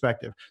in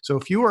perspective. So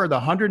if you were the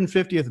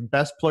 150th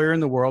best player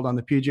in the world on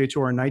the PGA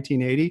Tour in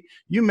 1980,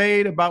 you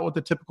made about what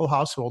the typical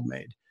household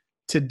made.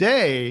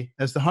 Today,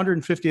 as the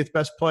 150th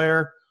best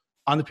player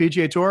on the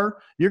PGA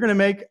Tour, you're going to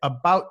make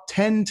about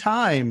 10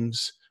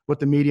 times what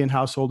the median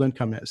household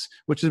income is,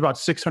 which is about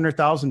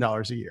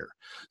 $600,000 a year.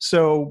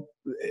 So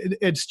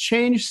it's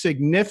changed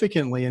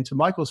significantly. And to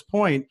Michael's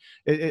point,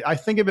 I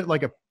think of it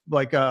like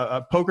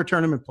a poker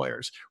tournament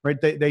players, right?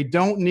 They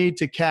don't need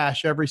to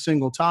cash every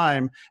single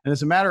time. And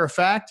as a matter of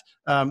fact,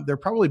 they're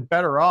probably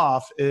better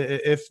off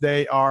if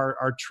they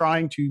are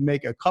trying to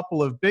make a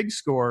couple of big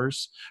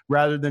scores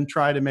rather than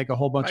try to make a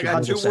whole bunch of. I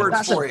got 2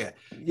 words for you.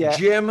 Yeah.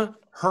 Jim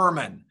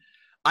Herman.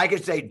 I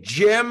could say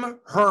Jim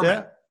Herman.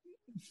 Yeah.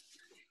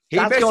 He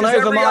misses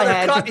every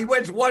other cut. He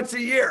wins once a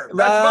year.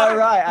 That's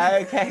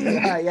right.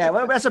 Okay. Yeah.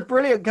 Well, that's a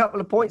brilliant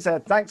couple of points there.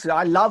 Thanks.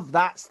 I love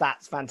that.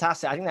 That's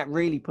fantastic. I think that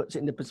really puts it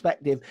into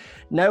perspective.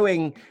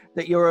 Knowing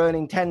that you're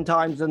earning 10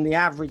 times than the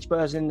average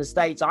person in the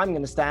States, I'm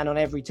going to stand on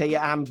every tee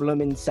and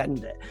blooming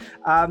send it.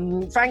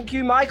 Thank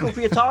you, Michael, for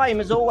your time.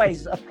 As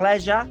always, a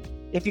pleasure.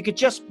 If you could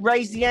just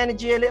raise the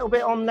energy a little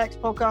bit on the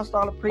next podcast,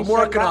 I'll appreciate it. I'm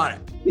working on it.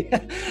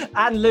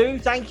 And Lou,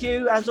 thank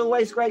you. As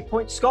always, great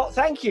point. Scott,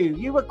 thank you.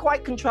 You were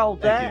quite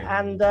controlled there.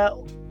 And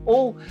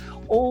all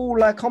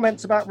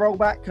comments about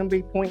rollback can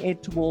be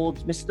pointed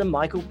towards Mr.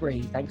 Michael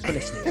Bree. Thanks for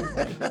listening.